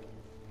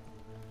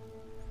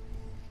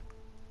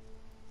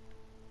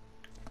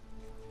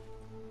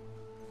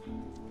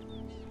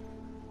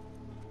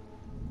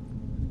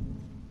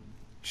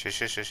 Shush,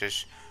 shush, shush,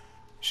 shush.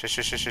 Shush,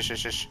 shush, shush, shush,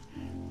 shush, shush.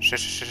 Shush,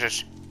 shush, shush,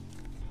 shush.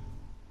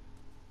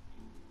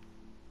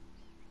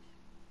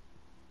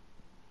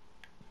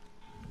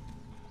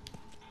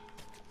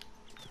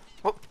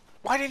 Well,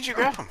 why didn't you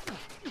grab him?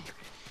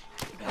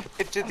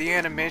 It did the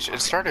animation.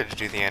 It started to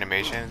do the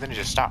animation, and then it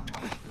just stopped.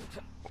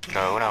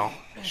 No, no.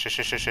 Shush,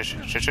 shush, shush, shush,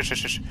 shush, shush,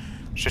 shush,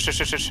 shush, shush,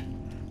 shush, shush,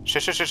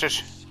 shush, shush, shush,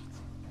 shush.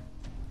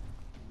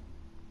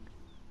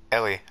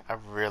 Ellie, I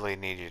really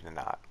need you to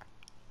not.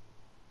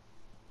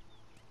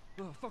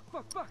 Oh, fuck,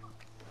 fuck, fuck!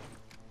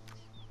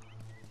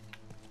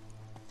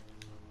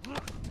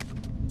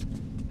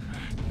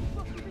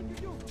 What do you think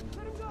you're doing?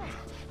 Let him go!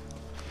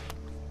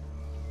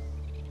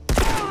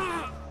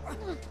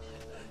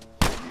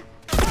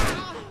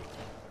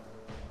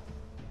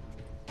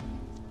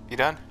 You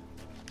done?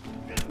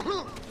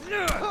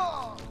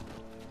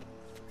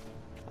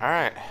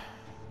 Alright.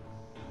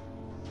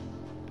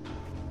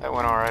 That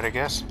went alright, I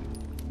guess.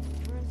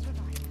 We're in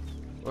survival.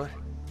 What?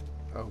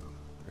 Oh,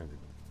 the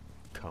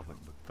comic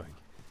book thing.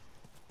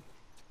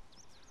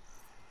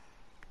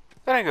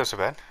 That didn't go so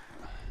bad.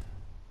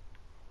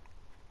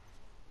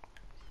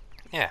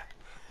 Yeah.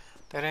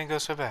 That didn't go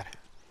so bad.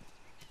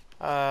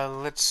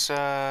 Let's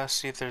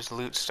see if there's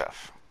loot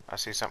stuff. I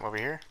see something over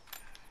here.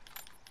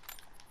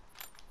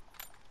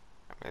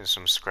 There's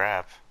some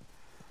scrap.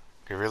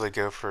 Could really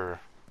go for,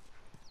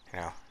 you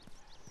know,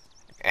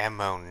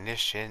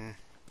 ammunition.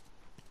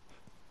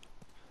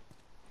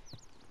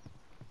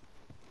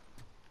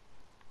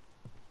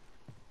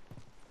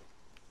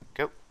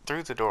 Go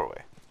through the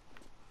doorway.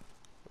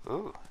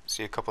 Ooh,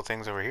 see a couple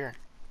things over here.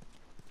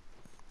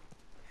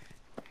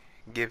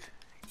 Give.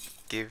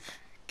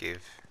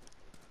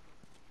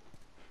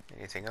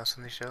 Anything else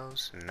on these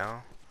shelves?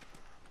 No.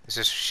 Is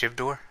this a shiv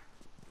door?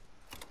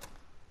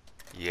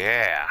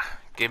 Yeah.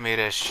 Give me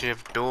that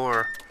shiv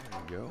door.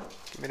 There you go.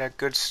 Give me that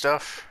good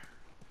stuff.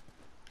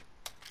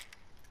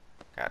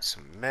 Got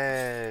some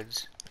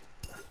meds.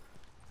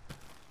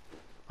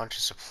 Bunch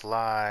of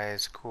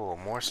supplies. Cool.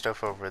 More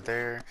stuff over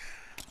there.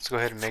 Let's go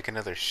ahead and make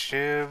another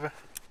shiv.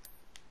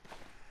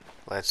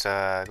 Let's go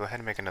ahead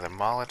and make another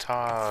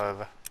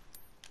Molotov.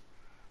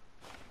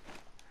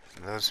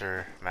 Those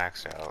are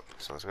maxed out.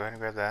 So let's go ahead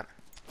and grab that.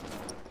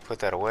 Put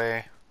that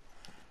away.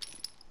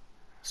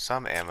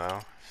 Some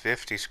ammo.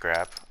 50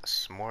 scrap.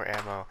 Some more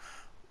ammo.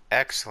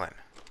 Excellent.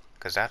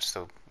 Because that's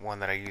the one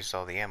that I used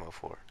all the ammo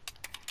for.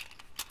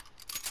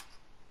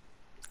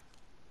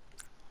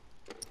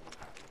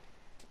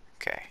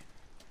 Okay.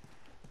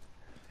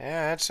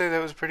 Yeah, I'd say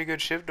that was a pretty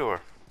good shiv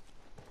door.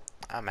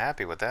 I'm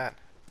happy with that.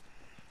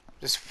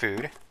 Just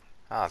food.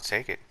 I'll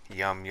take it.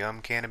 Yum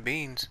yum can of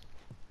beans.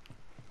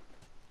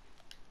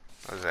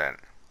 What was that?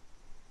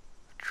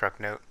 Truck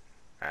note?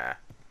 Ah.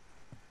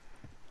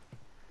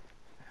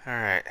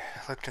 Alright,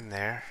 looked in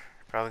there.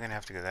 Probably gonna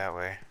have to go that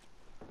way.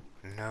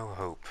 No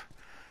hope.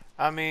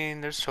 I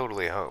mean, there's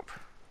totally hope.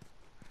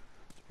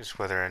 Just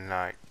whether or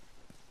not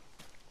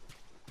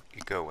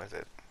you go with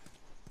it.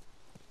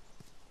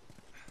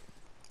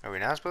 Are we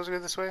not supposed to go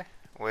this way?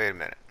 Wait a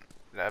minute.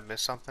 Did I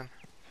miss something?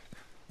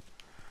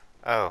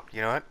 Oh,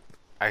 you know what?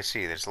 I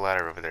see. There's a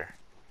ladder over there.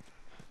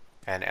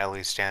 And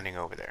Ellie's standing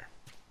over there.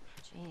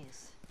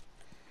 Jeez.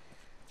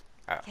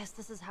 Oh. Guess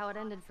this is how it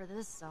ended for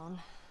this zone.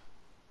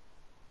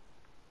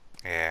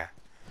 Yeah.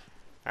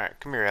 Alright,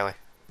 come here, Ellie.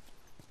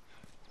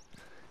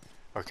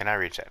 Or can I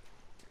reach that?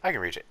 I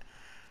can reach it.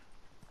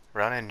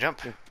 Run and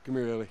jump. Hey, come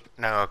here, Ellie.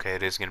 No, okay,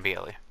 it is gonna be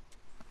Ellie.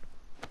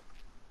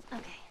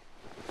 Okay.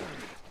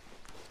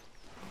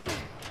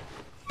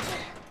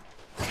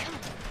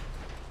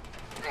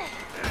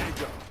 There you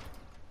go.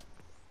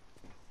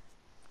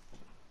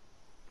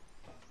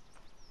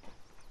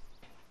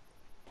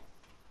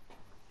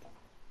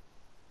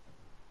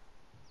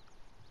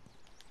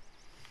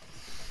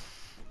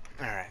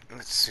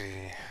 Let's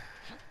see.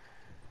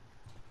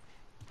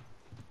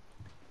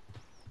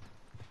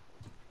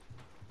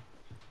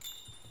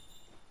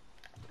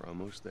 We're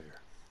almost there.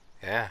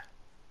 Yeah.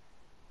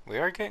 We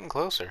are getting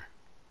closer.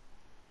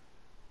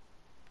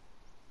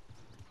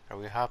 Are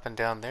we hopping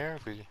down there?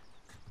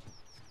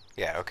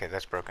 Yeah, okay,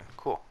 that's broken.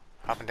 Cool.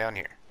 Hopping down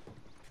here.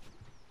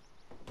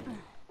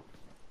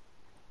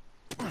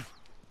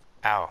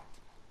 Ow.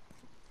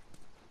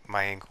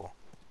 My ankle.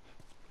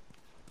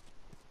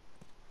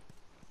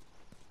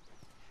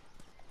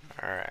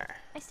 Alright.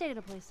 I stayed at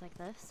a place like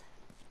this,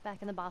 back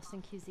in the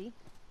Boston QZ.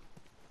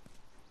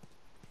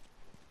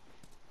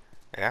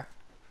 Yeah?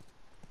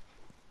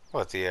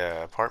 What, the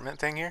apartment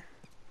thing here?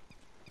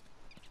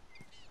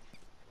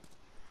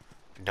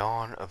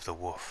 Dawn of the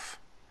Wolf.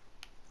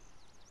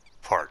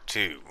 Part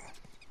 2.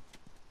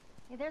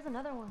 Hey, there's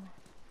another one.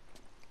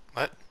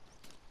 What?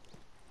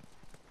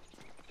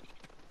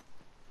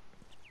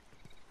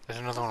 There's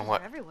another one,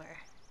 what? They're everywhere.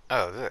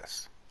 Oh,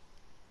 this.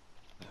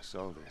 I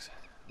saw this,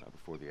 not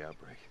before the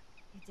outbreak.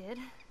 He did?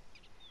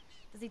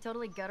 Does he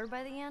totally gut her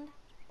by the end?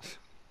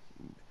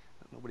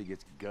 Nobody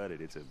gets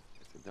gutted. It's a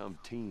dumb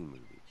teen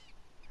movie.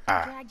 Who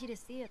Ah. dragged you to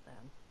see it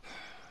then?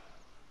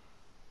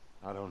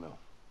 I don't know.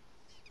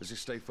 Let's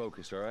just stay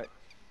focused, all right?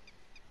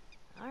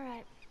 All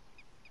right.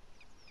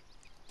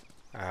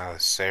 Oh,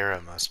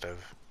 Sarah must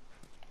have.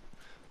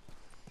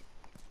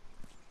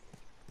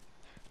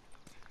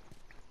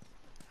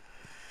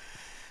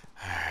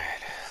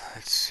 Alright,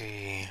 let's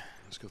see.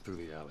 Let's go through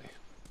the alley.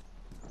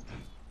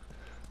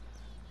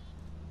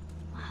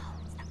 Wow,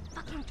 it's that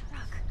fucking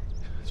truck.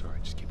 It's all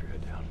right. Just keep your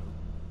head down.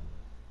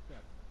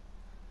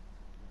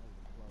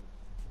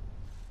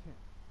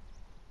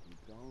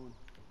 Keep going.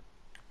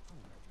 Oh,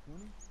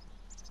 20?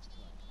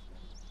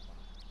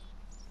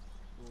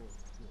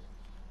 Bullshit.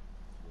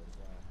 What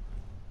about?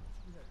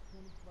 You had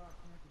 25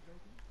 cans of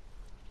bacon?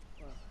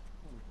 24.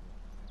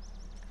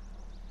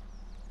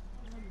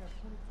 I know you have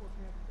 24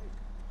 cans of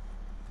bacon.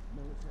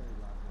 Military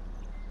locker on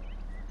the other side.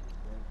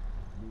 Okay?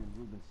 Me and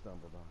Ruben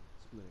stumbled on it.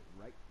 Split it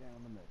right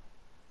down the middle.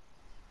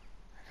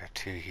 I got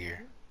 2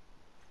 here.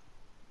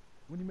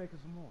 When you making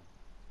some more?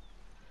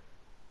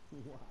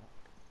 Wow.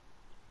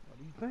 What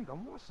do you think? I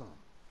want some.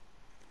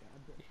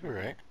 You're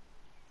right.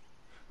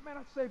 Man,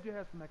 I saved your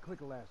ass from that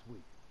clicker last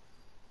week.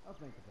 I'll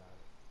think about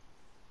it.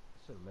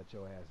 I should have let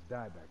your ass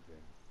die back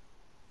then.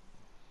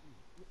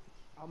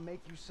 I'll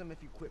make you some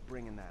if you quit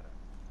bringing that up.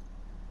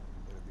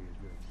 Better be as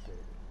good as you say it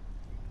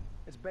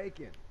is. It's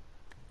bacon.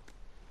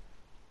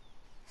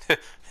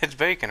 It's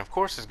bacon, of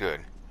course it's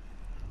good.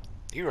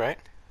 You right.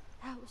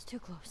 That was too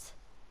close.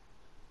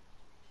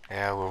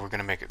 Yeah, well, we're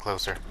gonna make it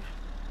closer.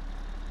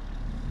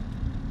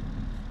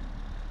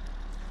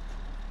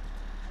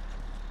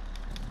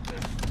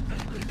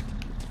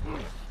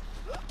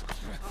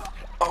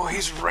 Oh,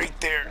 he's right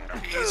there.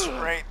 He's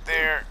right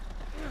there.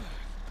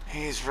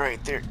 He's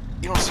right there.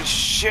 You don't see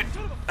shit.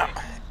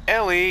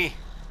 Ellie.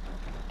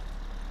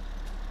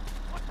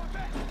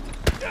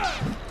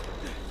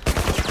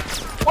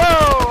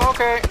 Whoa,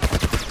 okay.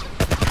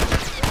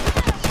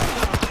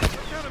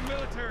 What kind of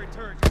military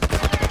turret?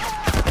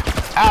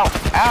 Ow,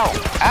 ow,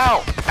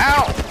 ow,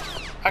 ow.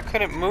 I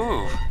couldn't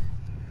move.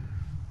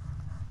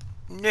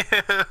 No.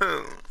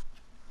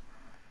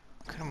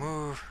 Couldn't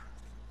move.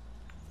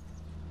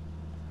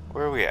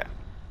 Where are we at?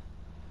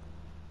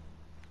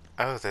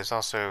 Oh, there's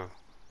also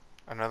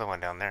another one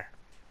down there.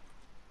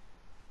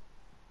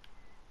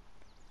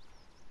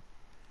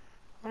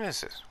 What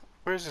is this?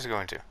 Where is this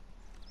going to?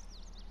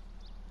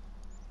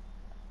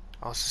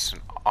 Oh, this is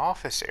an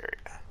office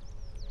area.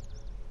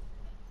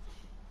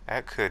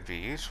 That could be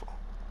useful.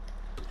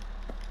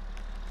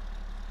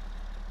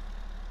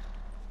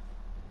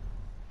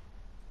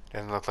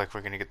 Doesn't look like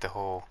we're gonna get the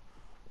whole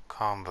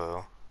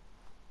combo.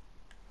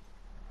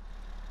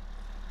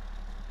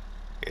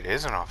 It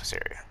is an office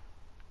area.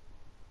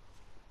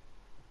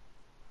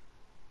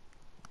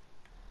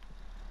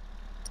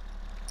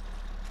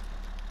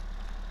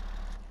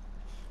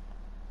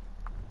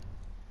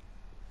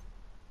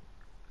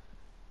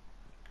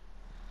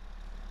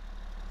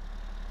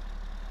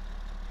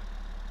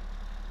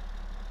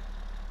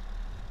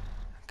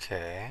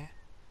 Okay.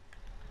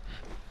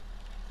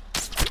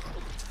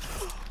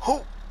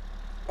 Oh!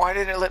 Why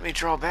didn't it let me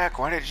draw back?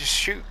 Why did it just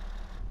shoot?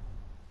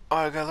 Oh,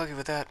 I got lucky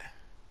with that.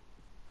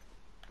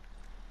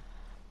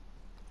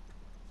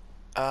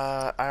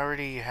 I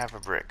already have a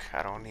brick.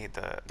 I don't need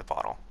the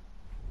bottle.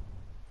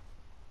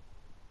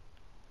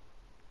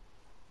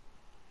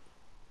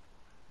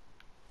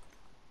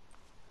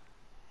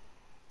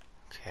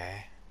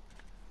 Okay.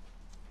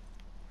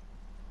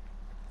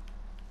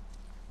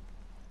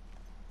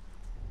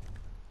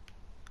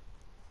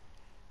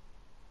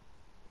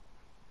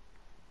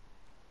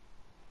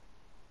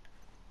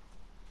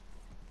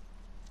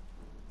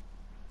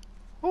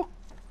 Woo.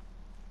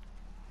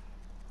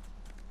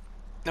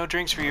 No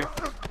drinks for you.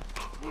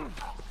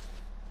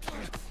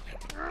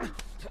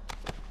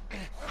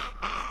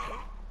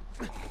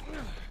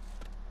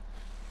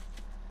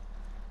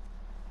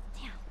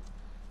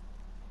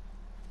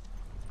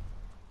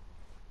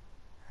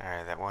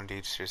 Alright, that one one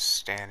dude's just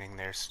standing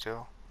there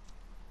still.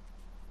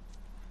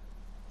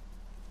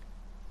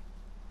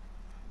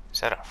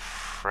 Is that a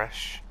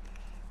fresh?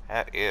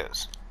 That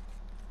is.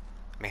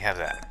 Let me have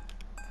that.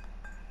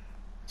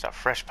 It's a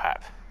fresh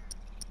pipe.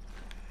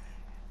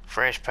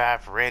 Fresh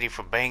pipe ready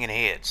for banging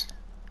heads.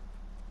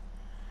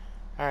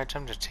 Alright,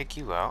 time to take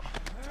you out.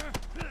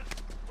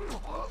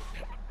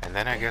 And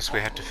then I guess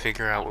we have to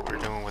figure out what we're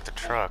doing with the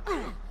truck.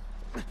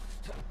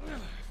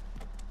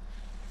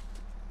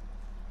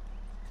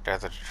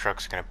 Doubt that the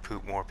truck's gonna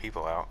poop more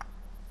people out.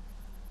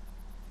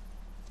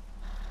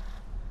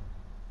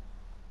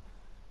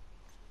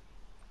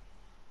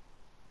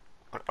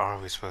 What are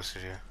we supposed to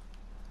do?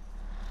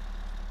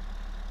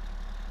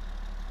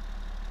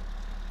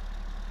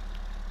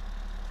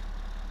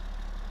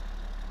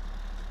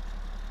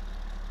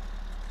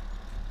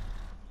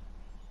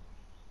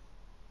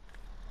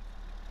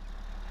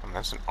 I mean,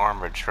 that's an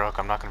armored truck.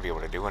 I'm not gonna be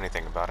able to do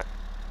anything about it.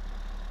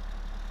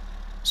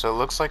 So it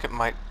looks like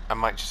I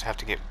might just have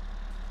to get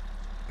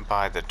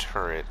by the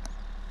turret,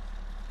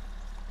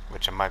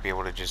 which I might be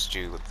able to just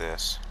do with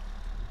this.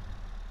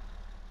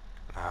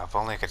 If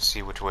only I could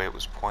see which way it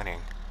was pointing.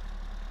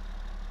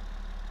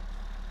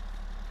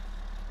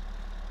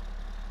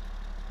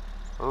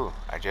 Ooh,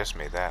 I just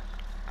made that.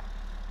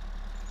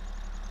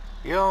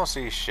 You don't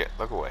see shit.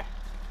 Look away.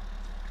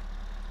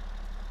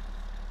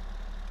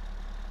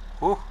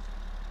 Ooh.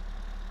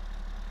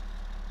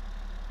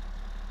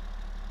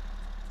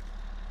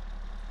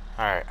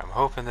 Alright, I'm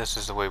hoping this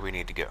is the way we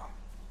need to go.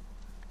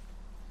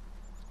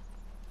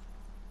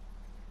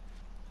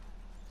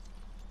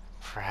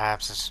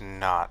 Perhaps it's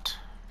not.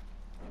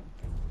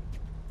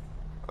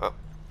 Oh.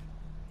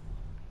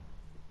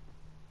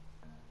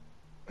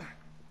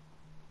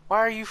 Why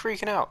are you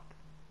freaking out?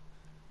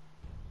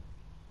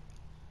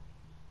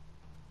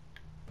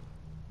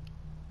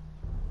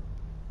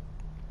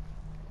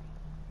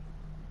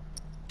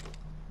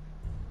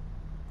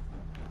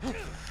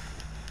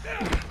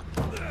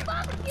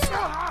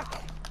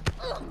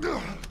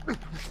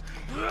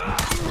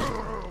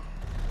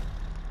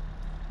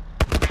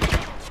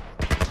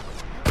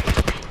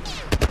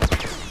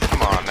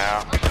 Come on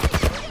now.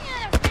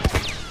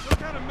 Some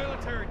kind of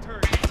military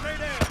turret. Stay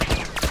down.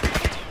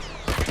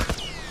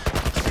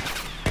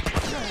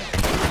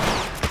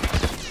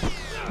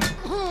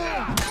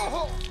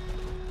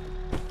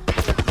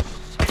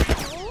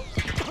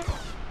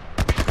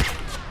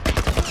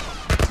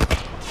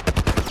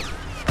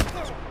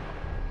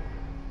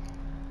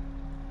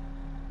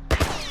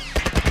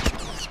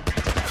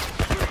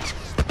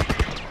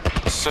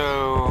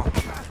 So,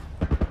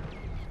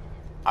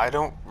 I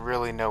don't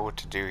really know what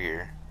to do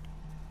here.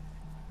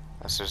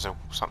 Unless there's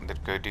something to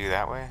go do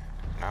that way?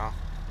 No?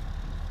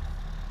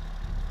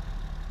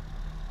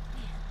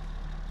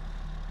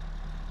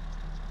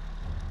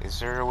 Is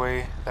there a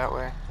way that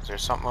way? Is there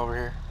something over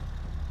here?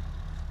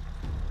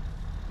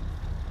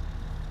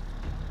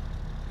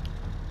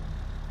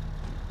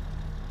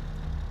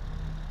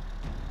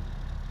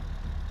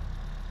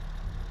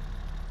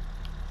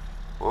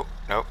 Oh,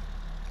 nope.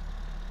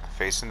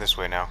 Facing this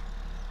way now.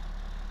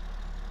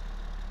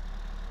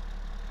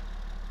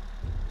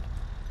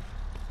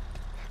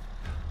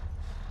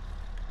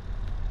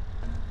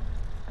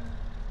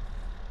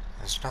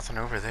 There's nothing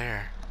over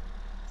there.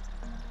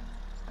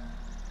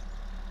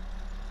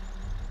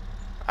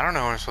 I don't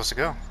know where I'm supposed to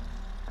go.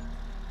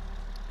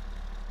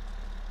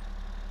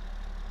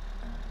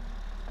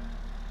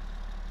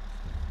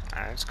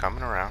 Alright, it's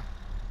coming around.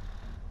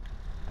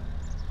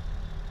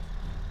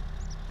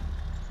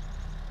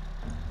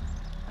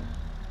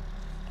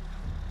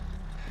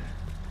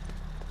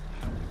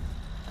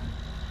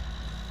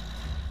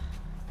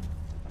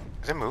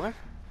 Is it moving?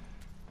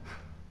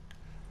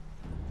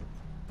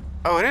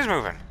 Oh, it is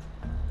moving.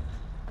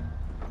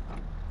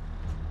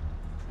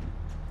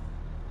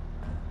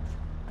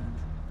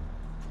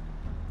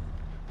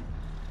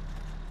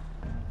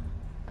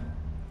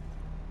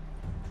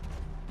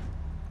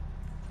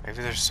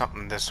 Maybe there's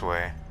something this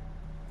way.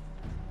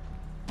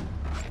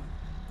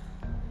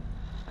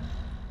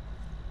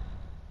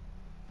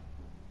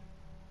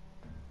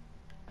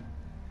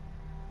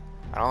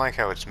 I don't like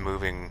how it's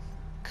moving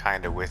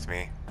kinda with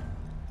me.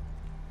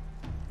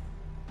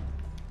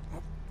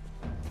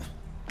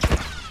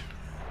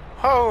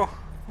 Oh!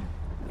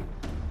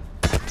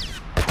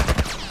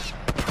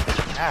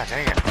 Ah,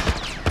 dang it.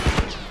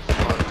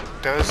 Well,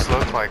 it does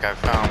look like I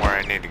found where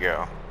I need to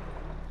go.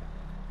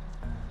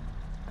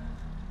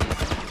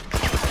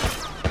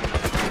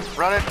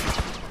 Run it!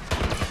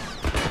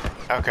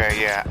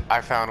 Okay, yeah,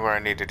 I found where I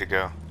needed to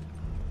go.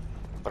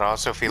 But I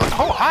also feel like—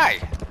 oh, hi!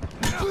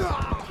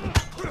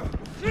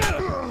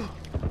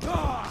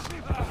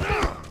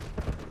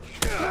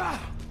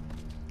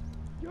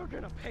 You're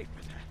gonna pay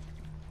for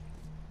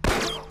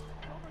that.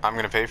 I'm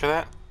gonna pay for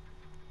that?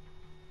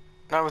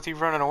 Not with you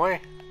running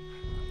away.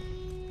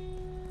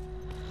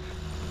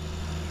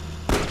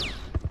 It's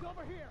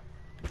over here.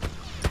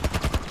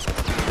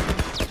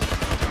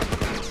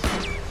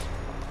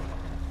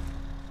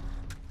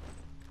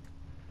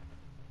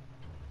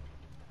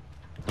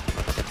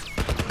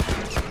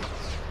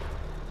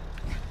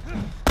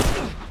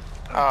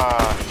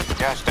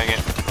 Gosh dang it.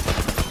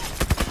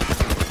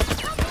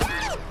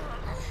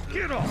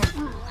 Get off!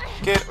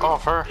 Get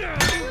off her.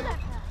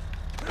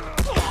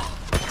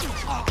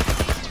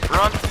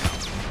 Run.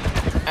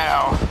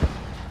 Ow.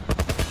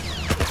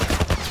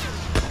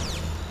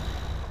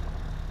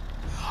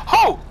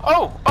 Oh!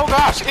 Oh! Oh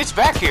gosh, it's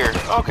back here.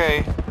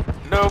 Okay.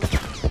 Nope.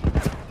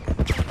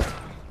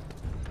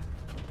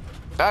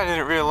 I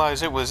didn't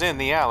realize it was in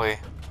the alley.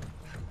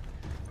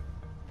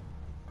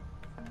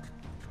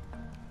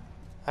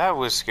 That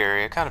was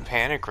scary. I kind of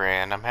panic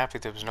ran. I'm happy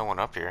there was no one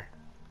up here.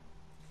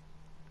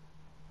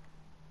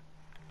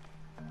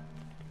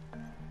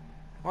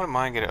 Wouldn't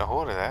mind getting a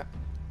hold of that.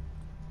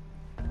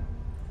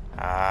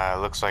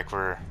 Looks like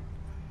we're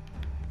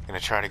gonna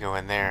try to go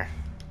in there.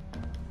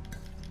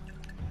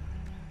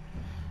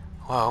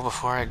 Well,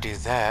 before I do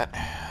that,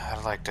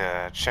 I'd like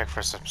to check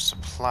for some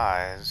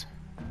supplies.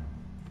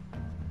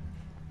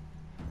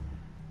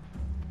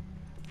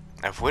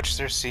 Of which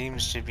there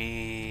seems to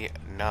be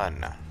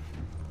none.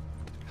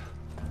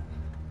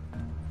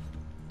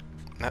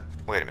 No,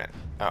 wait a minute.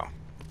 Oh.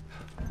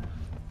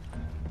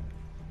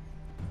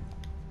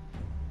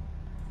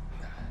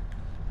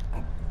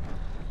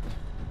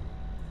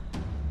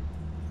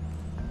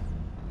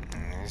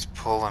 He's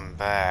pulling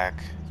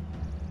back.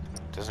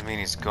 Doesn't mean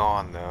he's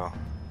gone, though.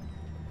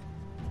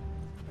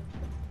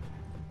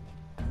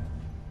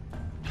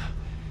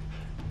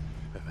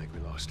 I think we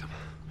lost him.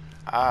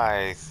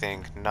 I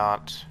think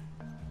not.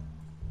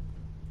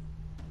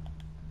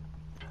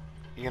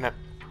 You gonna...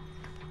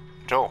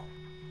 Joel.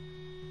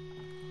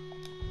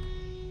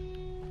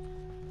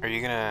 Are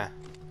you gonna...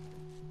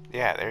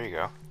 Yeah, there you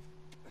go.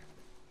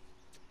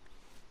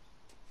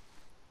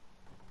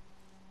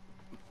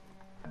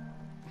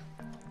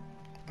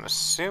 I'm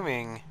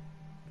assuming...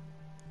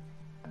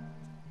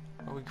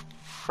 Well, we could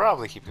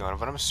probably keep going,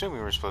 but I'm assuming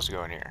we're supposed to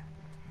go in here.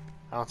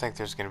 I don't think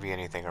there's gonna be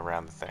anything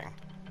around the thing.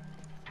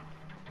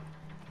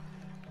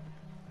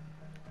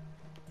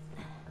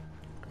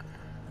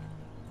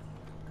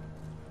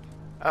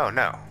 Oh,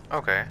 no.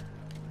 Okay.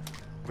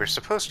 We're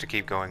supposed to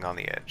keep going on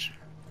the edge.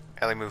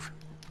 Ellie, move.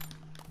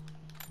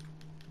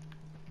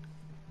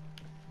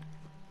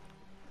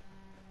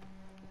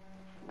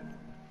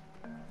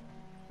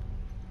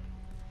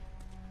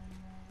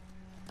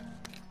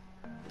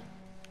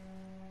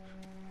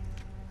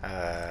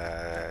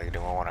 Do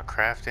I want to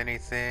craft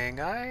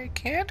anything? I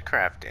can't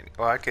craft any.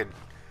 Well, I could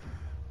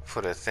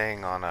put a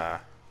thing on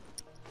a...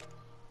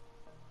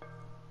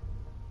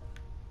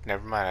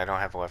 Never mind, I don't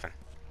have a weapon.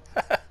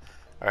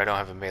 Or I don't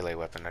have a melee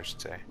weapon, I should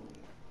say.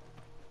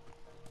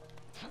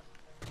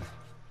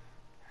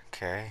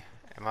 Okay,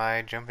 am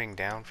I jumping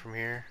down from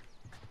here?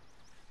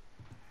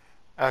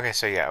 Okay,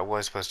 so yeah, I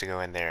was supposed to go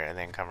in there and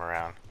then come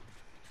around.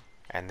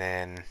 And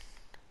then...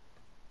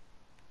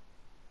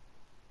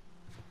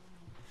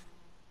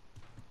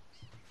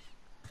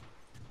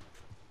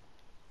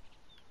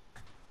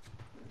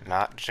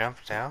 Not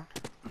jump down?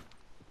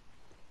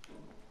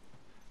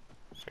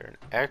 Is there an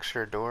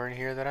extra door in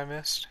here that I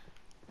missed?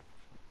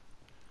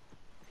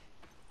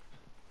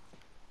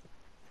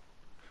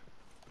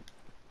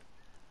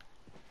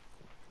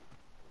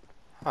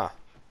 Huh.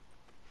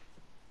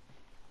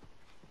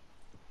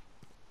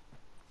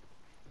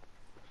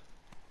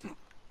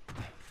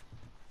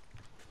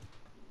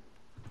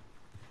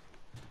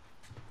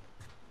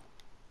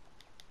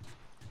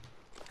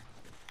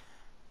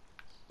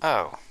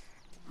 Oh.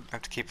 I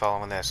have to keep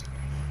following this.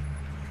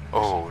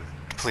 Oh,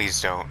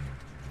 please don't.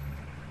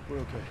 We're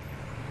okay.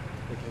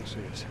 They can't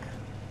see us.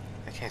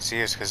 They can't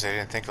see us because they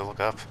didn't think to look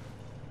up.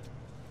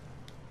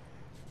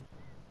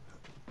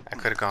 I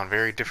could have gone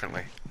very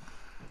differently.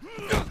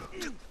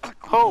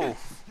 Oh!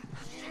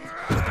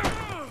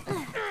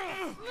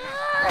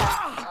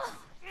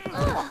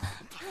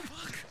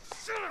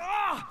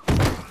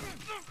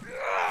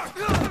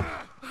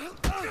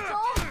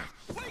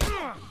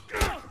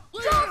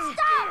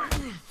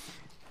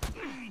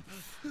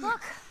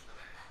 Look!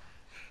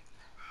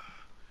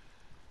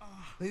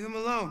 Leave him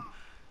alone.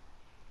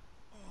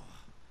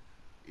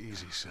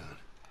 Easy, son.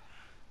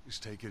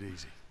 Just take it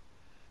easy.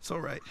 It's all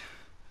right.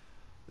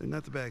 They're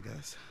not the bad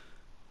guys.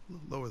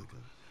 Lower the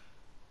gun.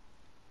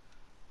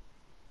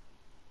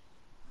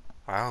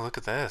 Wow, look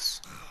at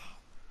this.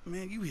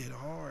 Man, you hit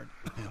hard.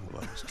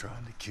 Well, I was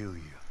trying to kill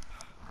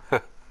you.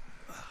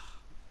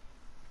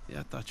 Yeah,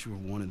 I thought you were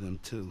one of them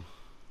too.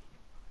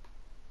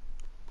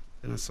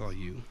 Then I saw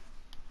you.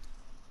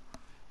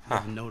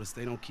 I've noticed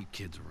they don't keep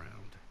kids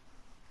around.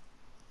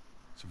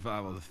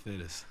 Survival of the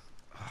fittest.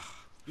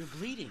 You're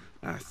bleeding.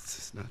 It's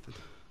just nothing.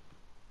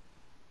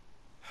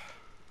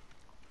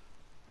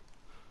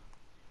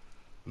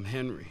 I'm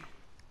Henry.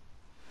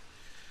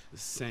 This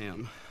is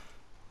Sam.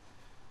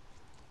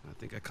 I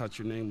think I caught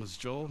your name was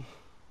Joel.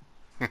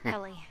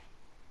 Ellie.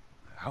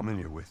 How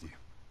many are with you?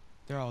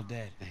 They're all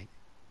dead. Hey,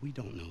 we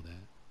don't know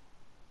that.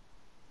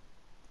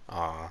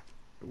 Aw.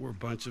 There were a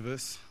bunch of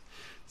us.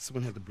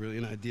 Someone had the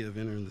brilliant idea of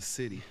entering the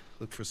city,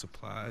 look for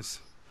supplies.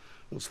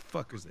 Those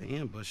fuckers, they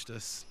ambushed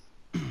us,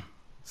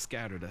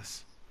 scattered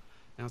us.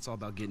 Now it's all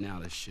about getting out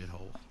of this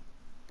shithole.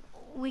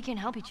 we can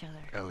help each other.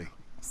 Ellie.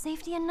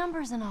 Safety in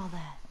numbers and all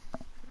that.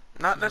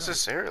 Not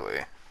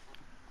necessarily.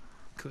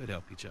 Could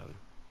help each other.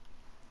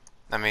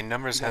 I mean,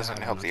 numbers We gotta hasn't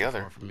hide helped not the too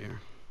other. far from here.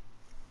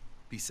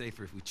 Be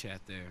safer if we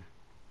chat there.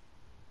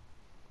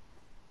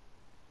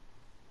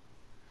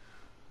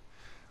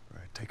 All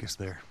right, take us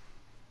there.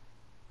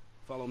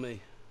 Follow me.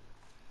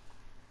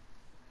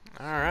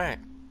 Alright.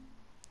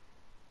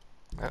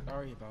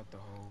 Sorry about the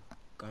whole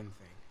gun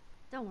thing.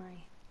 Don't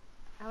worry.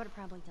 I would have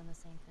probably done the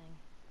same thing.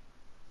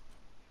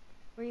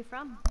 Where are you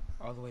from?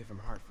 All the way from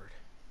Hartford.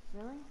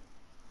 Really?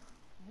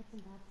 I had some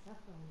bad stuff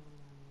going on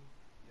down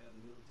there. Yeah,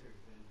 the military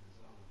band is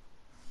on.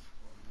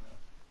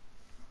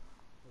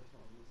 First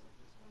one looks like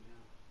this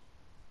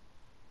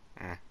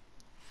one,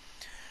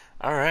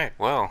 yeah. Alright,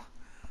 well,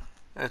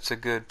 that's a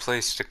good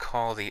place to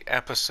call the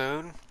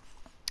episode.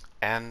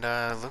 And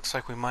looks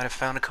like we might have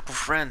found a couple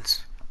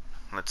friends.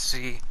 Let's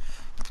see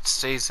if it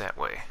stays that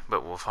way.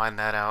 But we'll find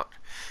that out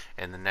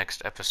in the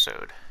next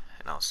episode.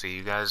 And I'll see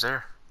you guys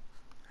there.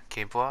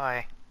 Okay,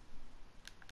 bye.